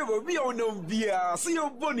 Say we all know beer. See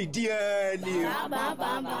your bonny dear.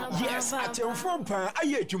 Yes, at your phone pan. I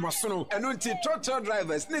hear you must know. And until truck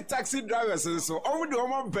drivers, ne taxi drivers, and so all the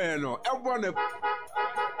woman banner. Everyone. A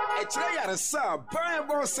try at a sub. Ban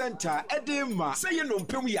Herbal Center. Edema. Say you know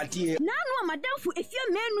Pumi at here. Now, madam, if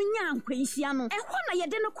your man young Quinsiano, and one I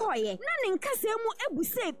didn't acquire. None in Casemo Ebu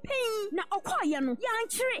say pain. Now acquire no young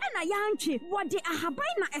tree and a young tree. What the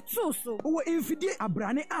ahabaina at so. Oh, if you did a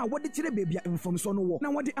brane, what the chile baby from Sono.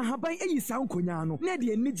 Now, what the ahabai any sound conyano.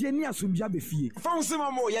 Nedi and Nigenia Sumjabe fee. Found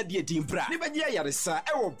some more yet, dear Timbra. Never yarisa.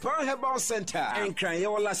 Our Ban Herbal Center. And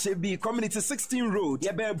Crayola Shebi Community 16 Road.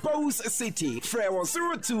 Yabe Bose City. Frewa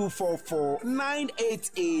 0244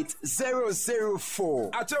 988 004.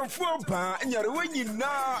 At your phone pan and you're winning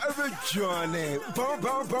now every journey. Bum.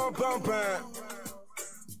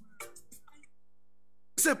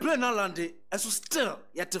 Say play na lande, and so still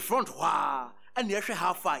yet the front wah, and you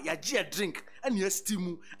how far ya a drink, and you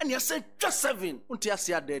steam, and you say just 7 until you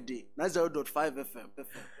see a dead day. 90.5 FM.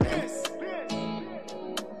 Yes.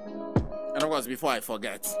 And of course, before I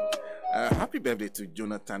forget, happy birthday to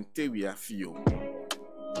Jonathan Tewiafio.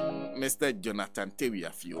 Mr. Jonathan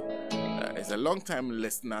Tewiafio is a long-time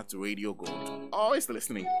listener to Radio Gold. Always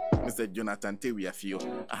listening. Mr. Jonathan Tewiafio,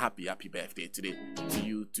 a happy birthday today to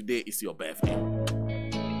you. Today is your birthday.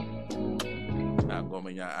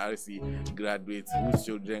 Gomenya RC graduates whose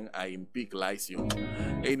children are in peak lyceum.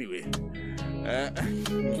 Anyway,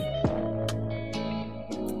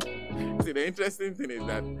 see, the interesting thing is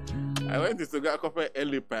that I went to Sogakope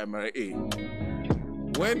early primary A.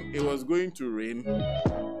 When it was going to rain,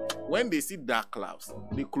 when they see dark clouds,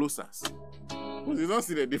 they close us. Because you don't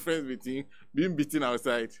see the difference between being beaten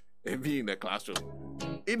outside and being in the classroom.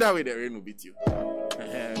 Either way, the rain will beat you.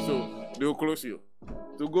 So they will close you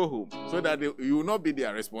to go home, so that you will not be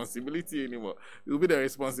their responsibility anymore. It will be the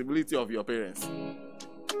responsibility of your parents.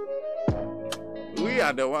 We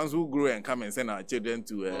are the ones who grow and come and send our children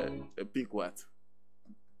to a peak what?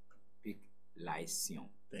 Peak lyceum.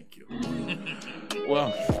 Thank you.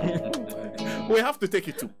 Well, we have to take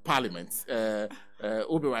it to Parliament. You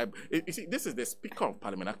see, this is the Speaker of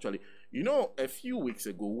Parliament, actually. You know, a few weeks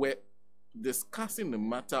ago, we're discussing the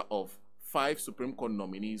matter of 5 Supreme Court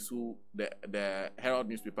nominees who the Herald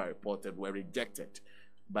newspaper reported were rejected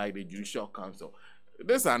by the Judicial Council.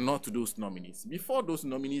 These are not those nominees. Before those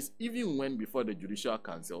nominees, even when before the Judicial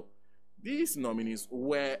Council, these nominees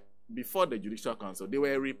were before the Judicial Council. They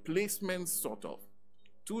were replacements, sort of.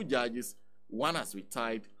 2 judges, one has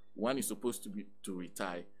retired, one is supposed to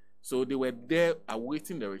retire. So they were there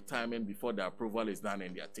awaiting the retirement before the approval is done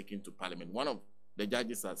and they are taken to Parliament. One of the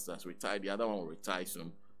judges has retired, the other one will retire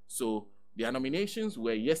soon. So their nominations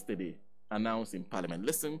were yesterday announced in Parliament.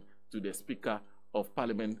 Listen to the Speaker of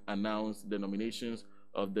Parliament announce the nominations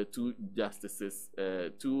of the two justices,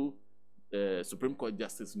 Supreme Court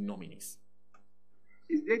Justice nominees.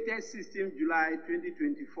 It's dated 16 July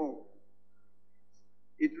 2024.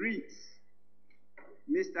 It reads,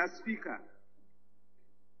 Mr. Speaker,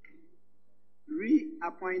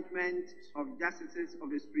 reappointment of justices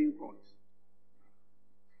of the Supreme Court.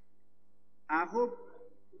 I hope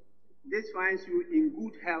this finds you in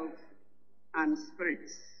good health and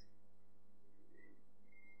spirits.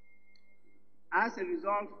 As a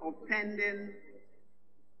result of pending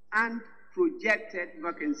and projected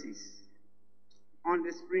vacancies on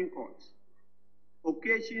the Supreme Court,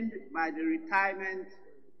 occasioned by the retirement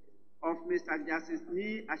of Mr. Justice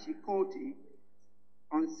Ni Ashikoti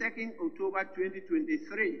on 2nd October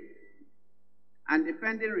 2023 and the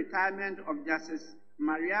pending retirement of Justice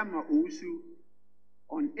Mariama Owusu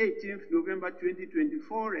on 18th November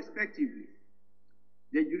 2024 respectively,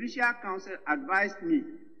 the Judicial Council advised me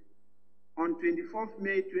on 24th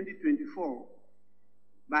May 2024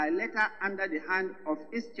 by letter under the hand of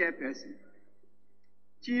its chairperson,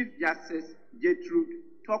 Chief Justice Gertrude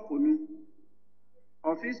Tokonu,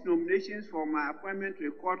 of his nominations for my appointment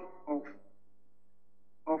record of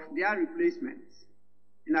their replacements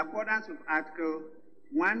in accordance with Article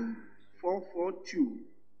 1442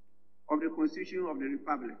 of the Constitution of the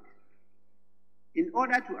Republic. In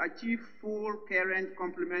order to achieve full current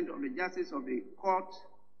complement of the justice of the court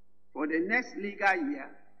for the next legal year,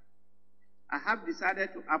 I have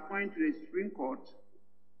decided to appoint to the Supreme Court,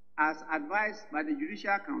 as advised by the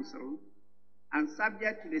Judicial Council and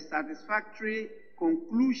subject to the satisfactory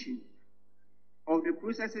conclusion of the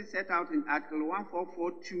processes set out in Article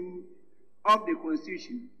 1442 of the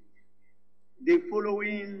Constitution, the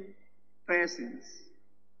following persons.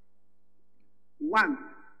 1.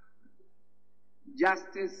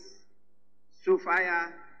 Justice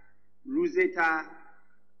Sophia Rosetta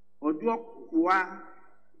Oduokwa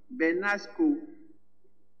Benasco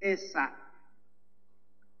Esa.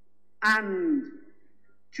 And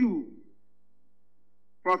 2.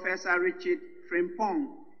 Professor Richard Frimpong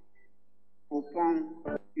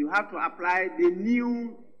Opong. You have to apply the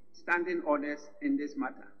new standing orders in this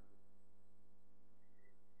matter.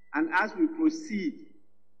 And as we proceed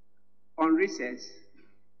on recess,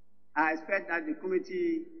 I expect that the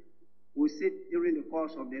committee will sit during the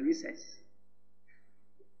course of the recess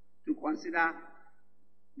to consider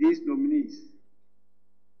these nominees.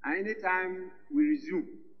 And anytime we resume,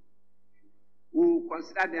 we will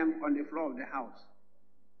consider them on the floor of the House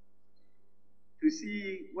to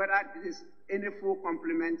see whether there is any full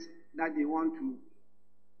complement that they want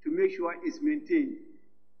to make sure is maintained.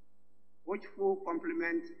 Which full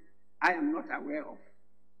complement I am not aware of.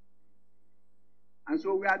 And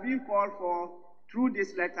so we are being called for, through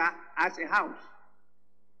this letter as a House,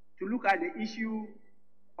 to look at the issue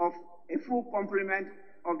of a full complement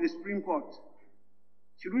of the Supreme Court.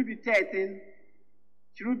 Should we be 13?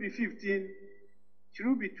 Should we be 15? Should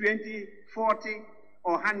we be 20, 40,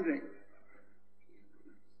 or 100?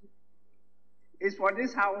 It's for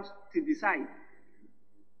this House to decide.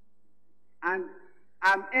 And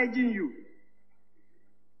I'm urging you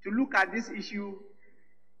to look at this issue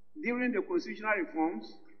during the constitutional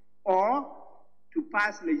reforms or to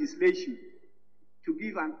pass legislation to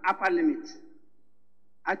give an upper limit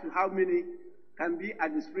as to how many can be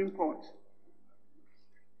at the Supreme Court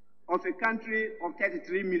of a country of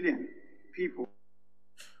 33 million people.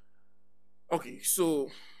 Okay, so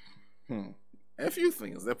a few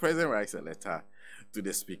things. The President writes a letter to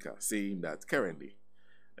the Speaker saying that currently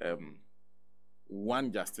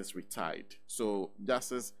one justice retired. So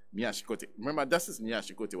Justice Ni Ashikoti, remember Justice Ni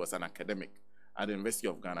Ashikoti was an academic at the University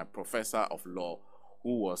of Ghana, professor of law,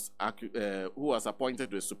 who was appointed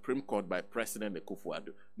to the Supreme Court by President Akufo-Addo,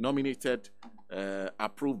 nominated,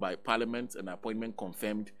 approved by Parliament, and appointment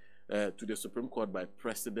confirmed to the Supreme Court by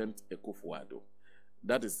President Akufo-Addo.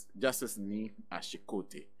 That is Justice Ni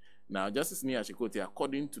Ashikoti. Now, Justice Ni Ashikoti,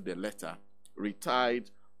 according to the letter, retired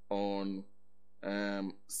on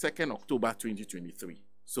 2nd October 2023.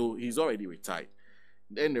 So he's already retired.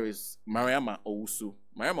 Then there is Mariama Owusu.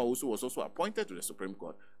 Mariama Owusu was also appointed to the Supreme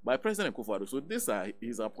Court by President Akufo-Addo. So these are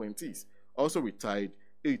his appointees. Also retired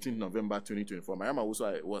 18 November 2024. Mariama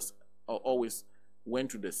Owusu always went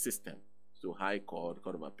to the system. So High Court,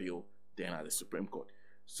 Court of Appeal, then at the Supreme Court.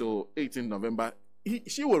 So 18 November,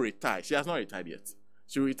 she will retire. She has not retired yet.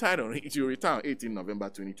 She will retire on 18 November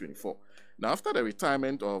 2024. Now, after the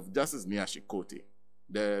retirement of Justice Ni Ashikoti,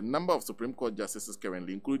 The number of Supreme Court justices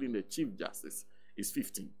currently, including the Chief Justice, is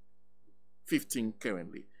 15. 15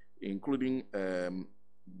 currently, including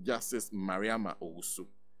Justice Mariama Owusu,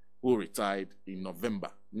 who retired in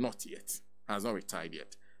November. Not yet. Has not retired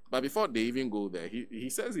yet. But before they even go there, he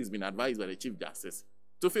says he's been advised by the Chief Justice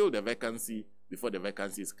to fill the vacancy before the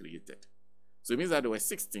vacancy is created. So it means that there were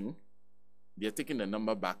 16. They're taking the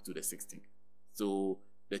number back to the 16. So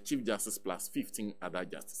the Chief Justice plus 15 other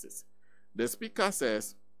justices. The Speaker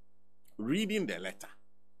says, reading the letter,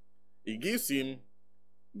 it gives him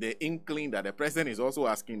the inkling that the President is also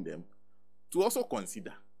asking them to also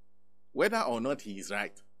consider whether or not he is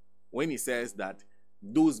right when he says that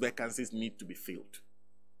those vacancies need to be filled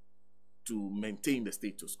to maintain the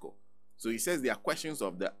status quo. So he says there are questions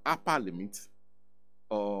of the upper limit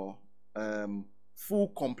or full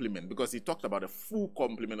complement, because he talked about a full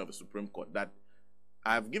complement of the Supreme Court, that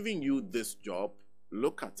I've given you this job,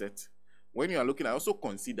 look at it. When you are looking, I also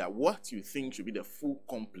consider what you think should be the full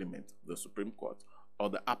complement of the Supreme Court or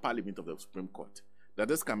the upper limit of the Supreme Court. That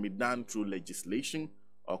this can be done through legislation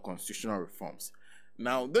or constitutional reforms.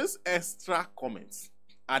 Now, this extra comments,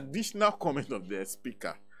 additional comment of the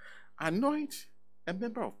Speaker, annoyed a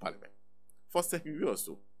member of Parliament for a few or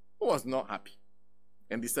so, who was not happy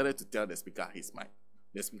and decided to tell the Speaker his mind.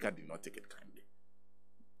 The Speaker did not take it kindly.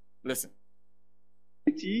 Listen.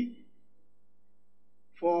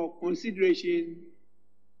 For consideration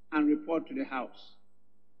and report to the House.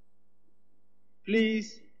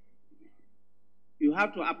 Please, you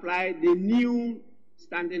have to apply the new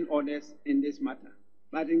standing orders in this matter.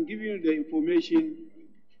 But in giving you the information,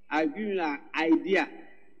 I've given you an idea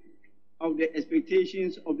of the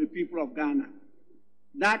expectations of the people of Ghana.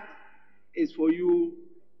 That is for you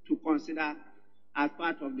to consider as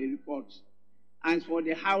part of the reports, and for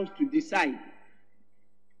the House to decide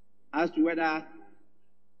as to whether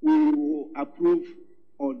we will approve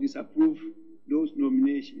or disapprove those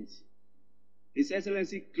nominations. His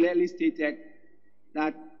Excellency clearly stated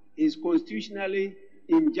that he is constitutionally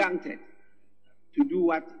injuncted to do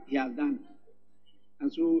what he has done.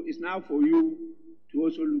 And so it's now for you to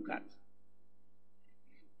also look at.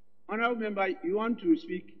 Honorable Member, you want to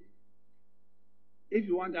speak? If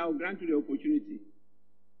you want, I will grant you the opportunity.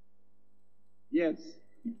 Yes.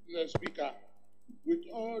 Mr. Speaker, with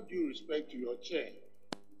all due respect to your chair,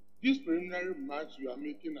 these preliminary remarks you are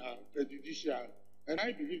making are prejudicial, and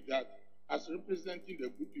I believe that as representing the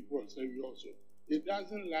good people of Serbia also, it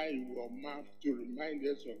doesn't lie in your mouth to remind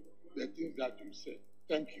us of the things that you said.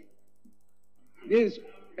 Thank you. This is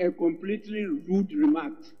a completely rude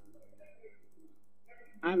remark,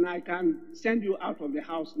 and I can send you out of the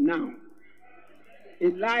House now.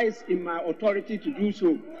 It lies in my authority to do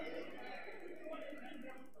so.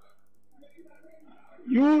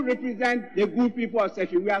 You represent the good people of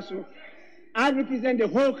Sefiwiaso. I represent the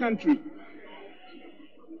whole country.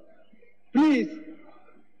 Please,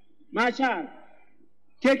 Marshal,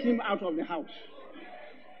 take him out of the House.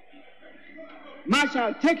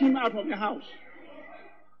 Marshal, take him out of the House.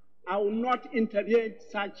 I will not entertain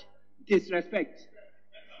such disrespect.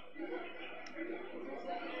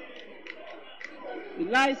 It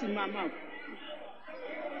lies in my mouth.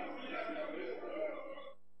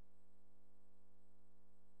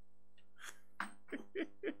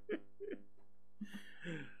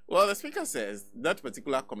 Well, the Speaker says, that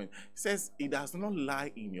particular comment, says, it does not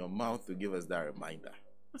lie in your mouth to give us that reminder.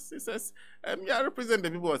 He says, I represent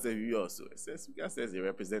the people of the EU also. The Speaker says he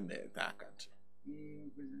represents the entire country.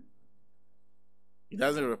 He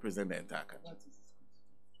doesn't represent the entire country. What is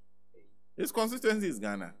his constituency is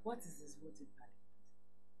Ghana. What is his vote in Parliament?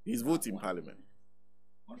 His vote in Parliament.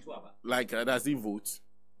 Like, does he vote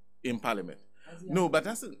in Parliament? No, but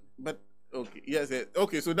that's it. But okay, yes,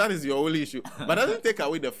 okay, so that is your only issue. But doesn't take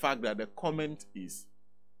away the fact that the comment is,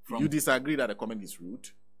 you disagree that the comment is rude.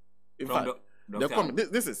 In fact, the comment,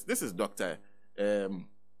 this is Dr. The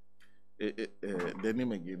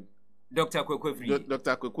name again? Dr. Kwekwefriye.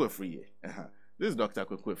 Dr. Kwekwefriye. This is Dr.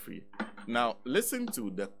 Kwekwefriye. Now, listen to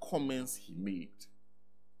the comments he made.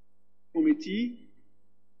 Committee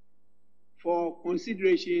for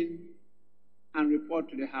consideration and report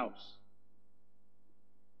to the House.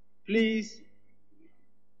 Please,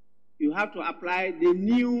 you have to apply the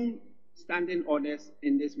new standing orders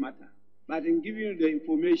in this matter. But in giving you the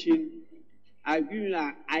information, I've given you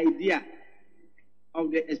an idea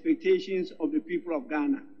of the expectations of the people of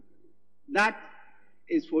Ghana. That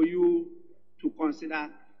is for you to consider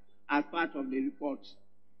as part of the report,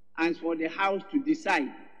 and for the House to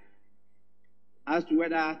decide as to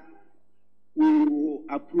whether we will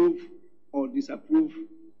approve or disapprove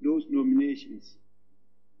those nominations.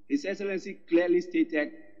 His Excellency clearly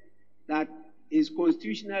stated that is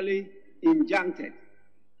constitutionally injuncted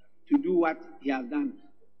to do what he has done.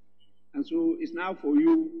 And so it's now for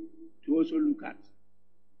you to also look at.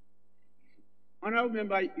 Honorable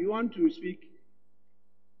member, you want to speak?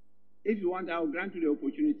 If you want, I'll grant you the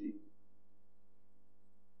opportunity.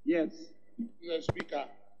 Yes. Mr. Speaker,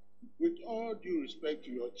 with all due respect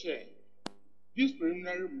to your chair, these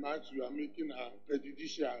preliminary remarks you are making are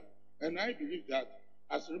prejudicial, and I believe that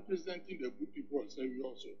as representing the good people of Sevi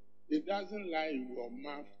also, it doesn't lie in your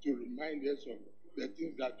mouth to remind us of the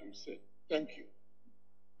things that you said. Thank you.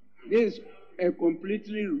 This is a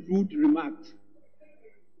completely rude remark,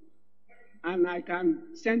 and I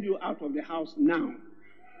can send you out of the house now.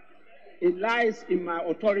 It lies in my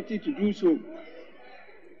authority to do so.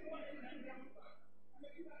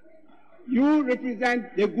 You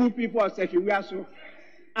represent the good people of Sefiwiaso.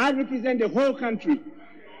 I represent the whole country.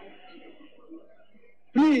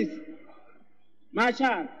 Please,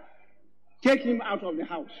 Marshal, take him out of the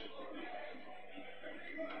house.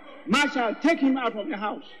 Marshal, take him out of the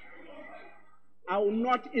house. I will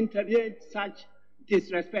not entertain such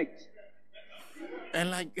disrespect.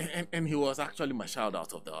 And he was actually marshaled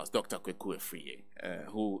out of the house, Dr. Kweku Efriye,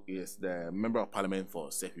 who is the member of parliament for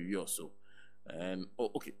Sefiwiaso. And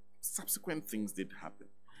okay, subsequent things did happen.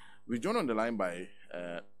 We're joined on the line by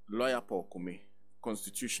lawyer Paul Kume,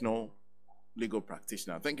 constitutional legal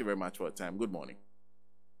practitioner. Thank you very much for your time. Good morning.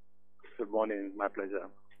 Good morning. My pleasure.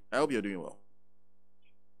 I hope you're doing well.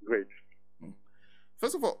 Great.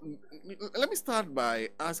 First of all, let me start by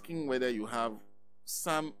asking whether you have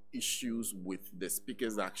some issues with the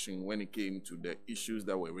Speaker's action when it came to the issues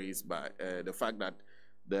that were raised by the fact that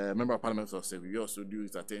the Member of Parliament of Sevi also drew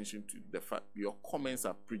his attention to the fact your comments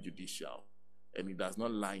are prejudicial and it does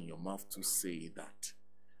not lie in your mouth to say that.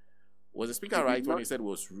 Was the Speaker right when he said it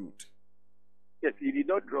was rude? Yes, he did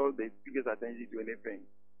not draw the Speaker's attention to anything.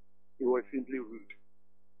 It was simply rude.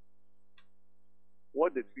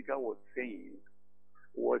 What the Speaker was saying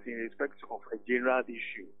was in respect of a general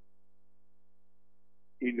issue.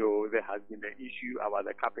 You know, there has been an issue about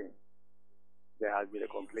the capping. There has been a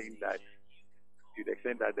complaint that to the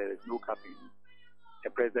extent that there is no capping, a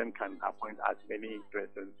president can appoint as many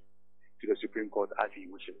persons to the Supreme Court as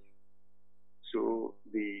he wishes. So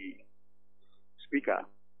the Speaker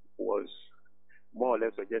was more or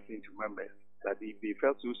less suggesting to members that if they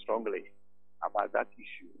felt so strongly about that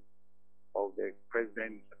issue of the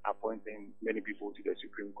president appointing many people to the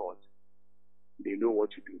Supreme Court, they know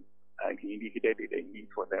what to do. And he indicated a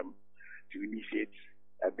need for them to initiate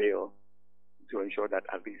a bill to ensure that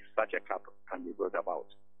at least such a cap can be brought about.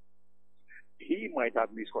 He might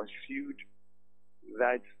have misconstrued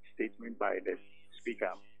that statement by the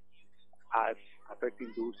Speaker as affecting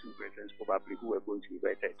those two persons probably who were going to be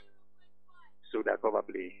vetted. So that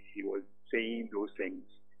probably he was saying those things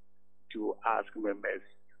to ask members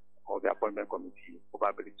of the appointment committee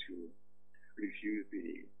probably to refuse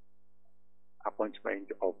the appointment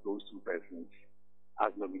of those two persons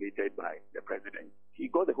as nominated by the president. He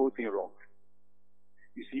got the whole thing wrong.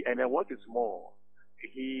 You see, and then what is more,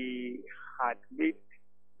 he had made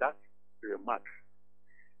that remark,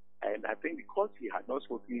 and I think because he had not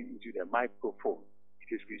spoken into the microphone,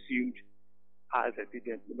 it is presumed as a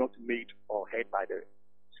statement not made or heard by the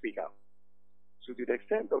Speaker. So to the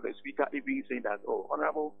extent of the Speaker even saying that, oh,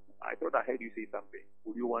 Honorable, I thought I heard you say something.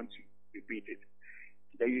 Would you want to repeat it?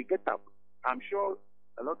 Then you get up. I'm sure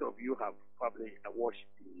a lot of you have probably watched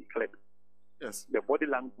the clip. Yes. The body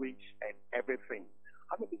language and everything.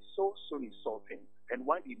 I mean, it's so insulting. And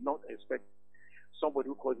one did not expect somebody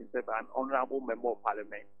who calls himself an honorable member of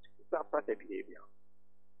parliament to have such a behavior.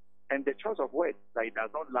 And the choice of words that it does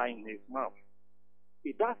not lie in his mouth.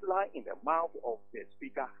 It does lie in the mouth of the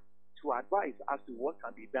Speaker to advise as to what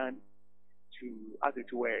can be done to, as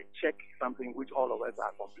it were, check something which all of us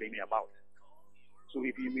are complaining about. So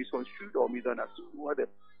if he misconstrued or misunderstood what the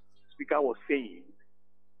Speaker was saying,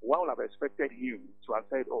 one would have expected him to have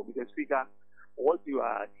said, oh, Mr. Speaker, what you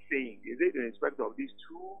are saying, is it in respect of these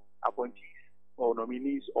two appointees or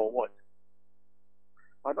nominees or what?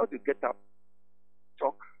 But not to get up,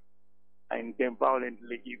 talk, and then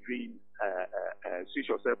violently even switch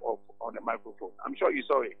yourself off on the microphone. I'm sure you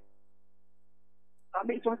saw it. I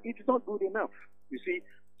mean, it's not good enough. You see,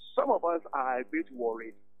 some of us are a bit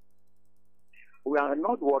worried. We are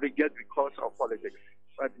not worried just because of politics,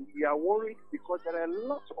 but we are worried because there are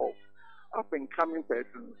lots of up-and-coming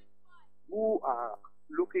persons who are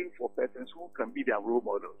looking for persons who can be their role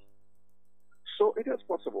models. So it is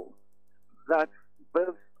possible that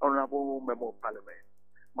this honorable member of parliament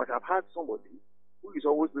must have had somebody who is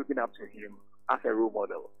always looking up to him as a role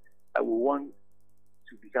model and will want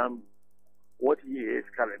to become what he is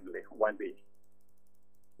currently one day.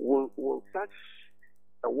 will such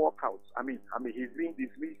a walkout, he's being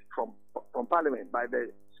dismissed from Parliament by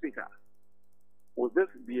the Speaker, will this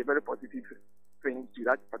be a very positive thing to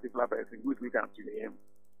that particular person who is looking up to him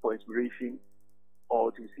for inspiration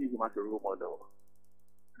or to see him as a role model?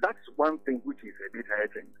 That's one thing which is a bit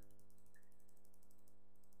hurting.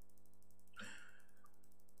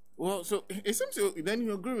 Well, so it seems then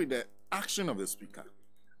you agree with the action of the Speaker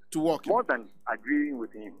to walk more than agreeing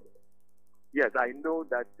with him. Yes, I know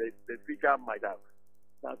that the Speaker might have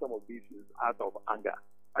done some of these things out of anger,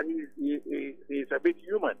 and he's a bit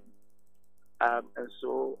human, and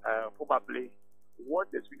so probably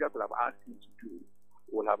what the Speaker could have asked him to do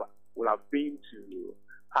would have been to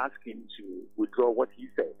ask him to withdraw what he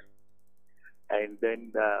said, and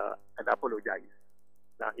then and apologize.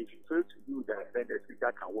 Now, if he fails to do that, then the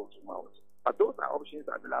Speaker can walk him out. But those are options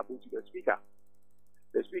available to the Speaker.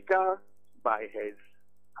 The Speaker, by his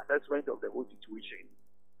assessment of the whole situation,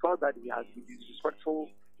 thought that he has been disrespectful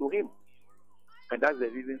to him. And that's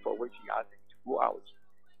the reason for which he asked him to go out.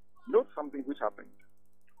 Note something which happened.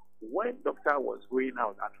 When Doctor was going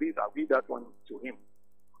out, at least I'll give that one to him.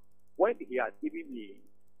 When he had even been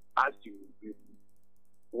asked to be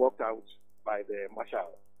walked out by the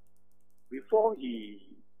marshal, before he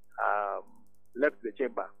left the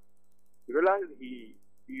chamber, he realized he,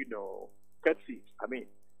 kept seat.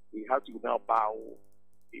 He had to now bow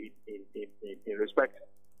in respect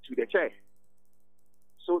to the chair.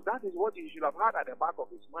 So that is what he should have had at the back of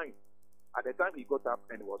his mind at the time he got up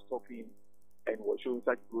and was talking and was showing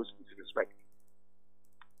such gross disrespect.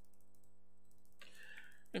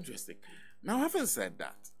 Interesting. Now, having said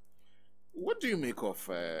that, what do you make of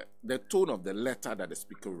the tone of the letter that the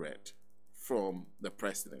Speaker read from the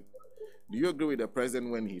President? Do you agree with the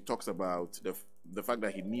President when he talks about the fact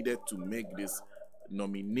that he needed to make these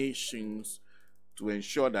nominations to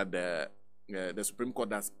ensure that the Supreme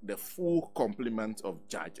Court has the full complement of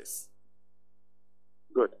judges?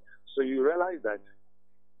 Good. So you realize that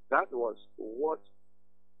was what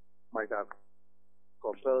might have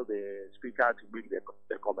compelled the Speaker to make the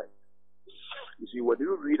comment. You see, when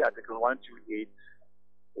you read Article 128,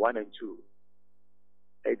 1 and 2,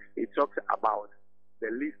 it talks about the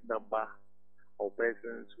least number of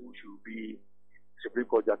persons who should be Supreme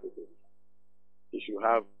Court justices. You should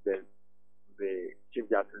have the Chief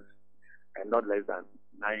Justice and not less than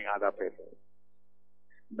 9 other persons.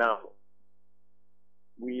 Now,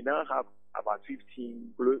 we now have about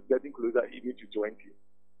 15, getting closer even to 20.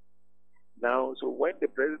 Now, so when the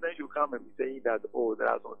President should come and be saying that, oh, there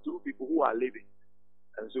are some 2 people who are leaving,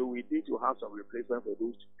 and so we need to have some replacement for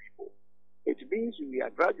those 2 people, it means we are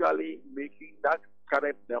gradually making that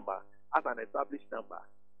current number as an established number,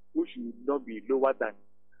 which should not be lower than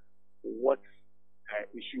what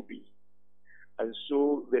it should be. And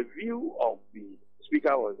so the view of the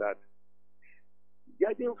Speaker was that,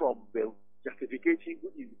 judging from the justification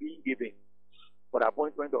which is being given for the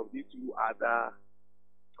appointment of these 2 other,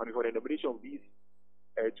 for the nomination of these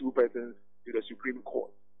 2 persons to the Supreme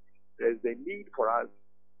Court, there's the need for us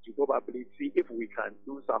to probably see if we can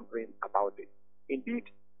do something about it. Indeed,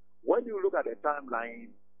 when you look at the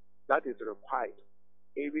timeline that is required,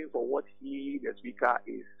 even for what the Speaker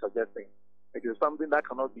is suggesting, it is something that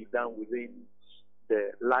cannot be done within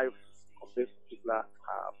the life of this particular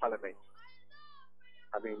Parliament.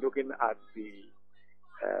 Looking at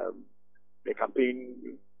the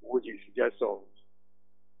campaign, which is just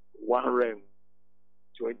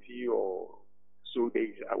 120 or so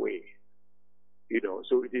days away,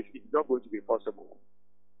 so it's not going to be possible.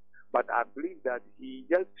 But I believe that he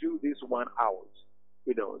just threw this one out,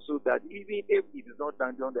 so that even if it is not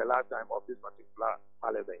done during the lifetime of this particular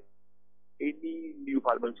Parliament, any new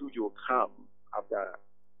Parliament which will come after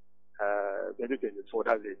 2024,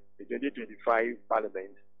 that's the 2025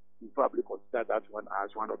 Parliament, we probably consider that one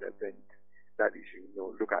as one of the things that you should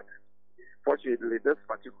look at. Fortunately, this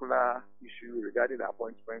particular issue regarding the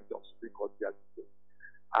appointment of Supreme Court justices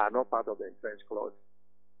are not part of the entrenched clause.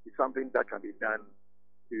 It's something that can be done,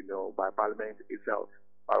 by Parliament itself.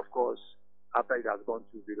 But of course, after it has gone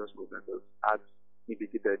through various processes as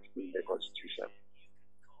indicated in the Constitution.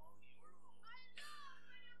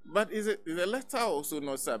 But is the letter also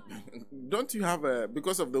not, don't you have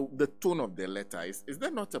because of the tone of the letter, is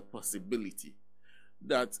there not a possibility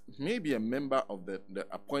that maybe a member of the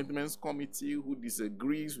appointments committee who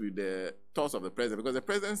disagrees with the thoughts of the President, because the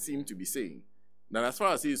President seemed to be saying that as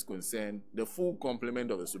far as he is concerned, the full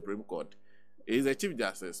complement of the Supreme Court is a Chief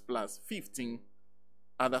Justice plus 15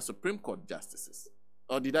 other Supreme Court justices.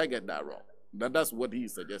 Or did I get that wrong? That's what he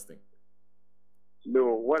is suggesting.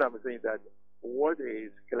 No, what I'm saying is that what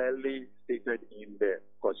is clearly stated in the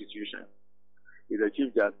Constitution is the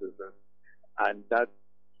Chief Justice, and that's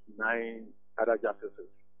 9 other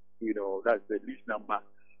justices. You know, that's the least number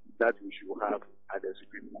that we should have at the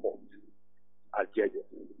Supreme Court as judges.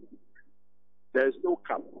 There's no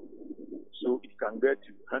cap. So it can get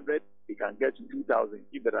to 100, it can get to 2,000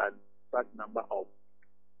 if there are such number of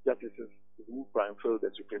justices who can fill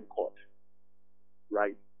the Supreme Court.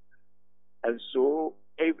 Right? And so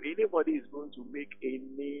if anybody is going to make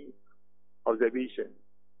any observation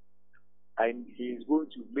and he is going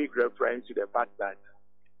to make reference to the fact that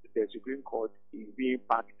the Supreme Court is being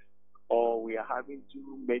packed or we are having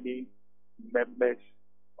too many members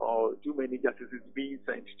or too many justices being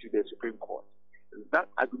sent to the Supreme Court, that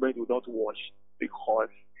argument will not wash because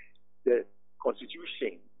the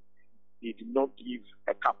Constitution did not give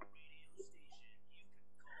a cap.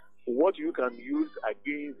 What you can use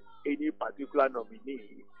against any particular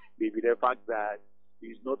nominee may be the fact that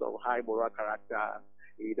he's not of high moral character,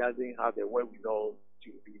 he doesn't have the wherewithal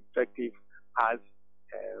to be effective as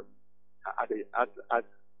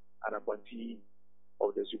an appointee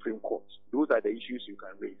of the Supreme Court. Those are the issues you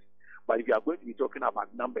can raise. But if you are going to be talking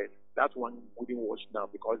about numbers, that one wouldn't wash now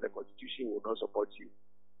because the Constitution will not support you.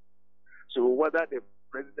 So whether the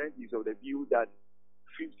President is of the view that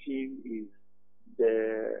 15 is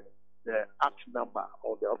the apt number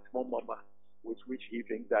or the optimum number with which he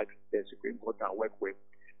thinks that the Supreme Court can work with,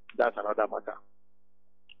 that's another matter.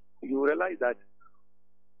 You realize that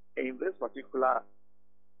in this particular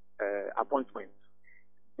appointment,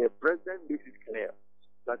 the President makes it clear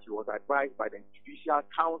that he was advised by the Judicial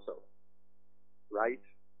Council, right?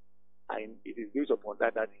 And it is based upon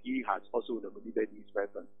that he has also nominated this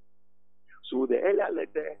person. So the earlier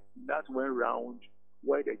letter that went round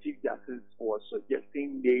where the Chief Justice was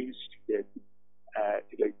suggesting names to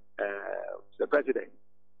the President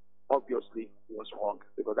obviously was wrong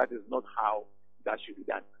because that is not how that should be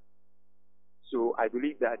done. So I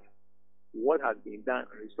believe that what has been done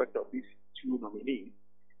in respect of these 2 nominees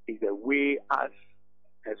is the way as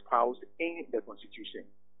espoused in the Constitution.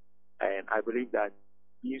 And I believe that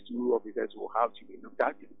these 2 officers will have to be looked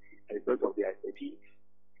at in respect of their expertise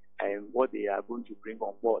and what they are going to bring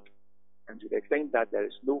on board. And to the extent that there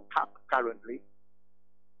is no cap currently,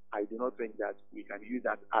 I do not think that we can use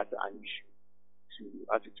that as an issue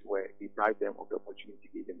to, as it were, deprive them of the opportunity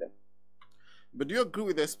given them. But do you agree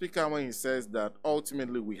with the Speaker when he says that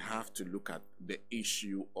ultimately we have to look at the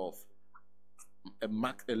issue of a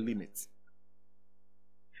limit?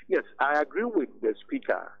 Yes, I agree with the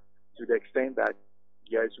Speaker to the extent that,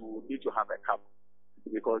 yes, we will need to have a cap.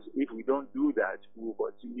 Because if we don't do that, we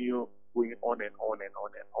will continue going on and on and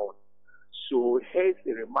on and on. So his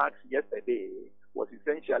remarks yesterday was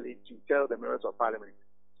essentially to tell the members of Parliament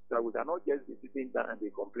that we cannot just be sitting down and be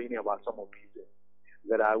complaining about some of these things.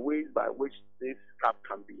 There are ways by which this cap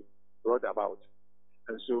can be brought about.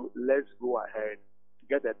 And so let's go ahead,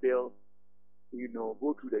 get a bill,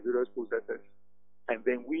 go through the various processes, and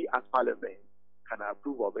then we as Parliament can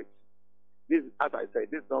approve of it. This, as I said,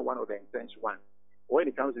 this is not one of the intention ones. When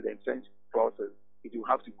it comes to the intention process, it will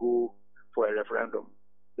have to go for a referendum.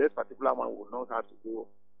 This particular one will not have to go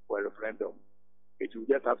for a referendum. It will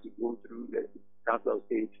just have to go through the Council of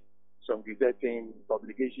State, some gazetting,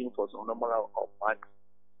 publication for some number of months,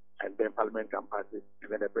 and then Parliament can pass it,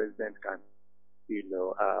 and then the President can,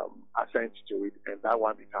 assent to it, and that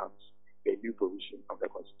one becomes a new provision of the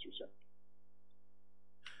Constitution.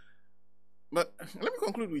 But let me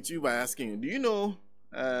conclude with you by asking you, do you know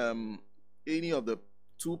any of the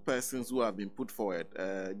 2 persons who have been put forward,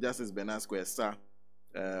 Justice Bernard Kwesa,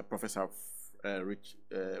 Professor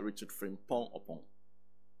Richard Frimpong Opong?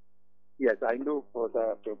 Yes, I know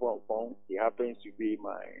Professor Frimpong Opong. He happens to be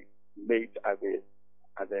my mate at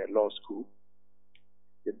the law school.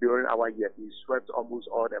 During our year, he swept almost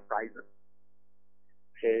all the prizes.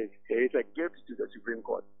 He is a gift to the Supreme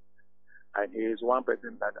Court. And he is one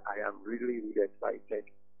person that I am really, really excited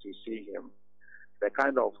to see him. The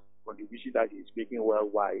kind of contribution that he's making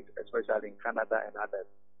worldwide, especially in Canada and others.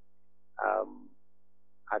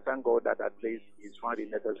 I thank God that at least he's found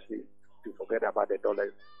it necessary to forget about the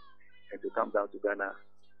dollars and to come down to Ghana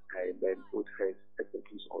and then put his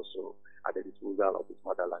expertise also at the disposal of his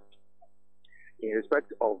motherland. In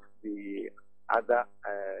respect of the other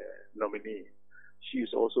nominee, she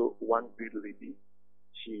is also one great lady.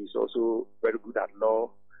 She is also very good at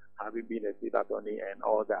law, having been a state attorney and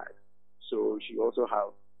all that. So she also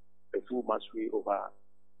has a full mastery over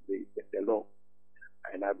the law.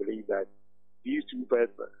 And I believe that these 2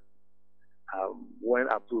 persons, when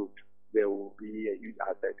approved, they will be a huge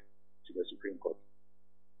asset to the Supreme Court.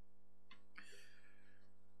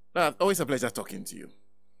 Always a pleasure talking to you.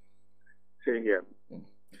 Same here.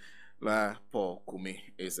 Lawyer Paul Kumi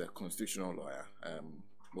is a constitutional lawyer.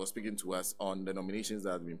 Was speaking to us on the nominations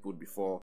that have been put before